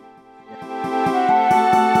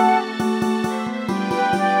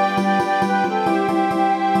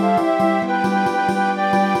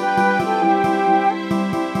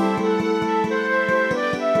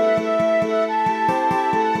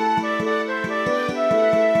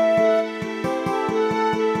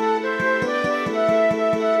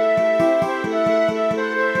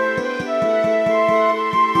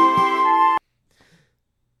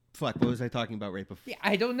 Fuck, what was I talking about right before? Yeah,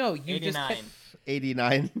 I don't know. You 89. just kept...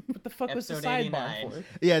 89. What the fuck was the Episode sidebar 89. for?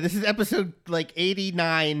 Yeah, this is episode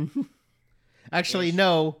 89. Actually,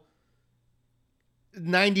 no.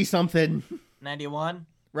 90-something. 91?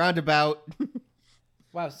 Roundabout.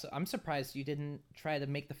 Wow, so I'm surprised you didn't try to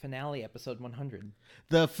make the finale episode 100.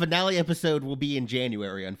 The finale episode will be in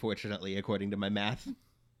January, unfortunately, according to my math.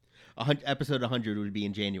 Episode 100 would be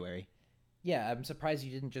in January. Yeah, I'm surprised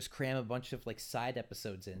you didn't just cram a bunch of like side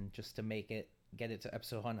episodes in just to get it to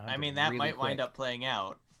episode 100. I mean, that really might wind quick. up playing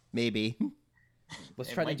out. Maybe. Let's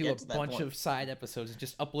it try to might do get a to that bunch point. of side episodes and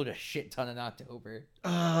just upload a shit ton in October.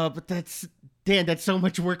 But that's so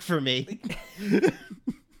much work for me.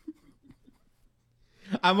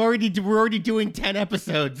 We're already doing 10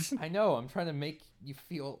 episodes. I know, I'm trying to make you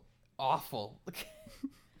feel awful.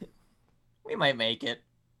 We might make it.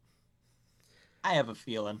 I have a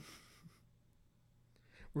feeling.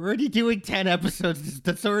 We're already doing 10 episodes.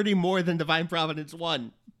 That's already more than Divine Providence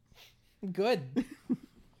 1. Good.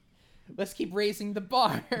 Let's keep raising the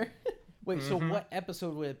bar. Wait, so Mhm. what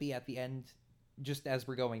episode would it be at the end, just as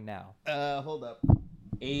we're going now? Hold up.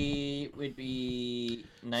 It would be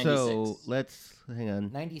 96. So, hang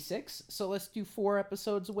on. 96? So let's do 4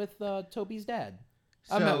 episodes with Toby's dad.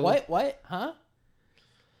 So, What? Huh?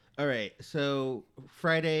 All right. So,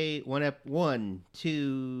 Friday, 1,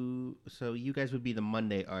 2. So, you guys would be the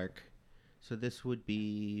Monday arc. So, this would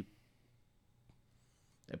be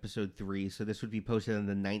episode 3. So, this would be posted on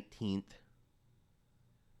the 19th.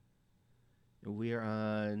 We are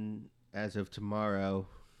on, as of tomorrow.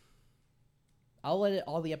 I'll edit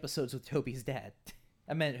all the episodes with Toby's dad.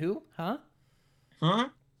 I meant who? Huh? Huh?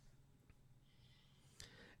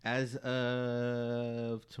 As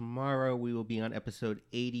of tomorrow, we will be on episode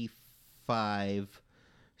 85.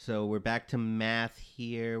 So we're back to math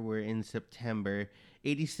here. We're in September.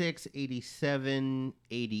 86, 87,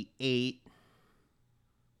 88.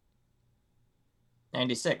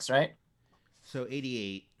 96, right? So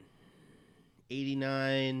 88.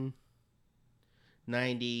 89,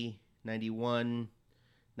 90, 91,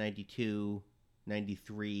 92,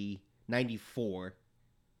 93, 94.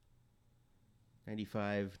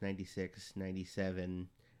 95, 96, 97.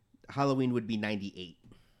 Halloween would be 98.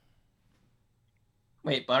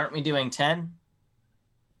 Wait, but aren't we doing 10?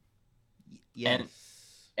 Yes.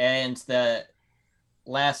 And the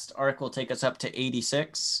last arc will take us up to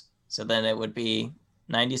 86. So then it would be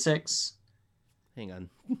 96. Hang on.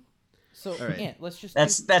 So, All right. yeah, let's just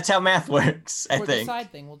That's how math works, I for think. the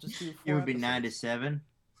side thing, we'll just do 4 It would be episodes. 97.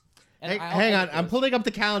 And I'll Hang on. edit I'm those. pulling up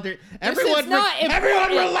the calendar. is Everyone, not everyone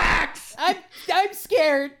important. relax. I'm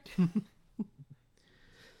scared.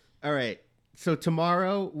 All right. So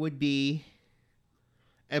tomorrow would be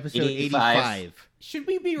episode 85. 85. Should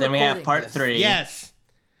we be Then we have recording part this? 3. Yes.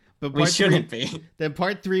 But We part shouldn't 3, be. Then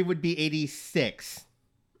part 3 would be 86.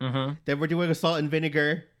 Mm-hmm. Then we're doing a salt and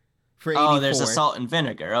vinegar for 84. Oh, there's a salt and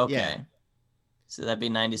vinegar. Okay. Yeah. So that'd be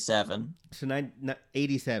 97. So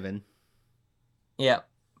 87. Yep.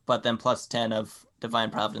 But then plus 10 of Divine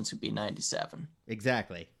Providence would be 97.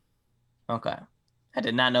 Exactly. Okay. I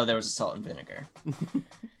did not know there was a salt and vinegar.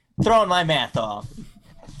 Throwing my math off.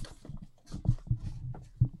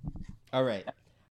 All right.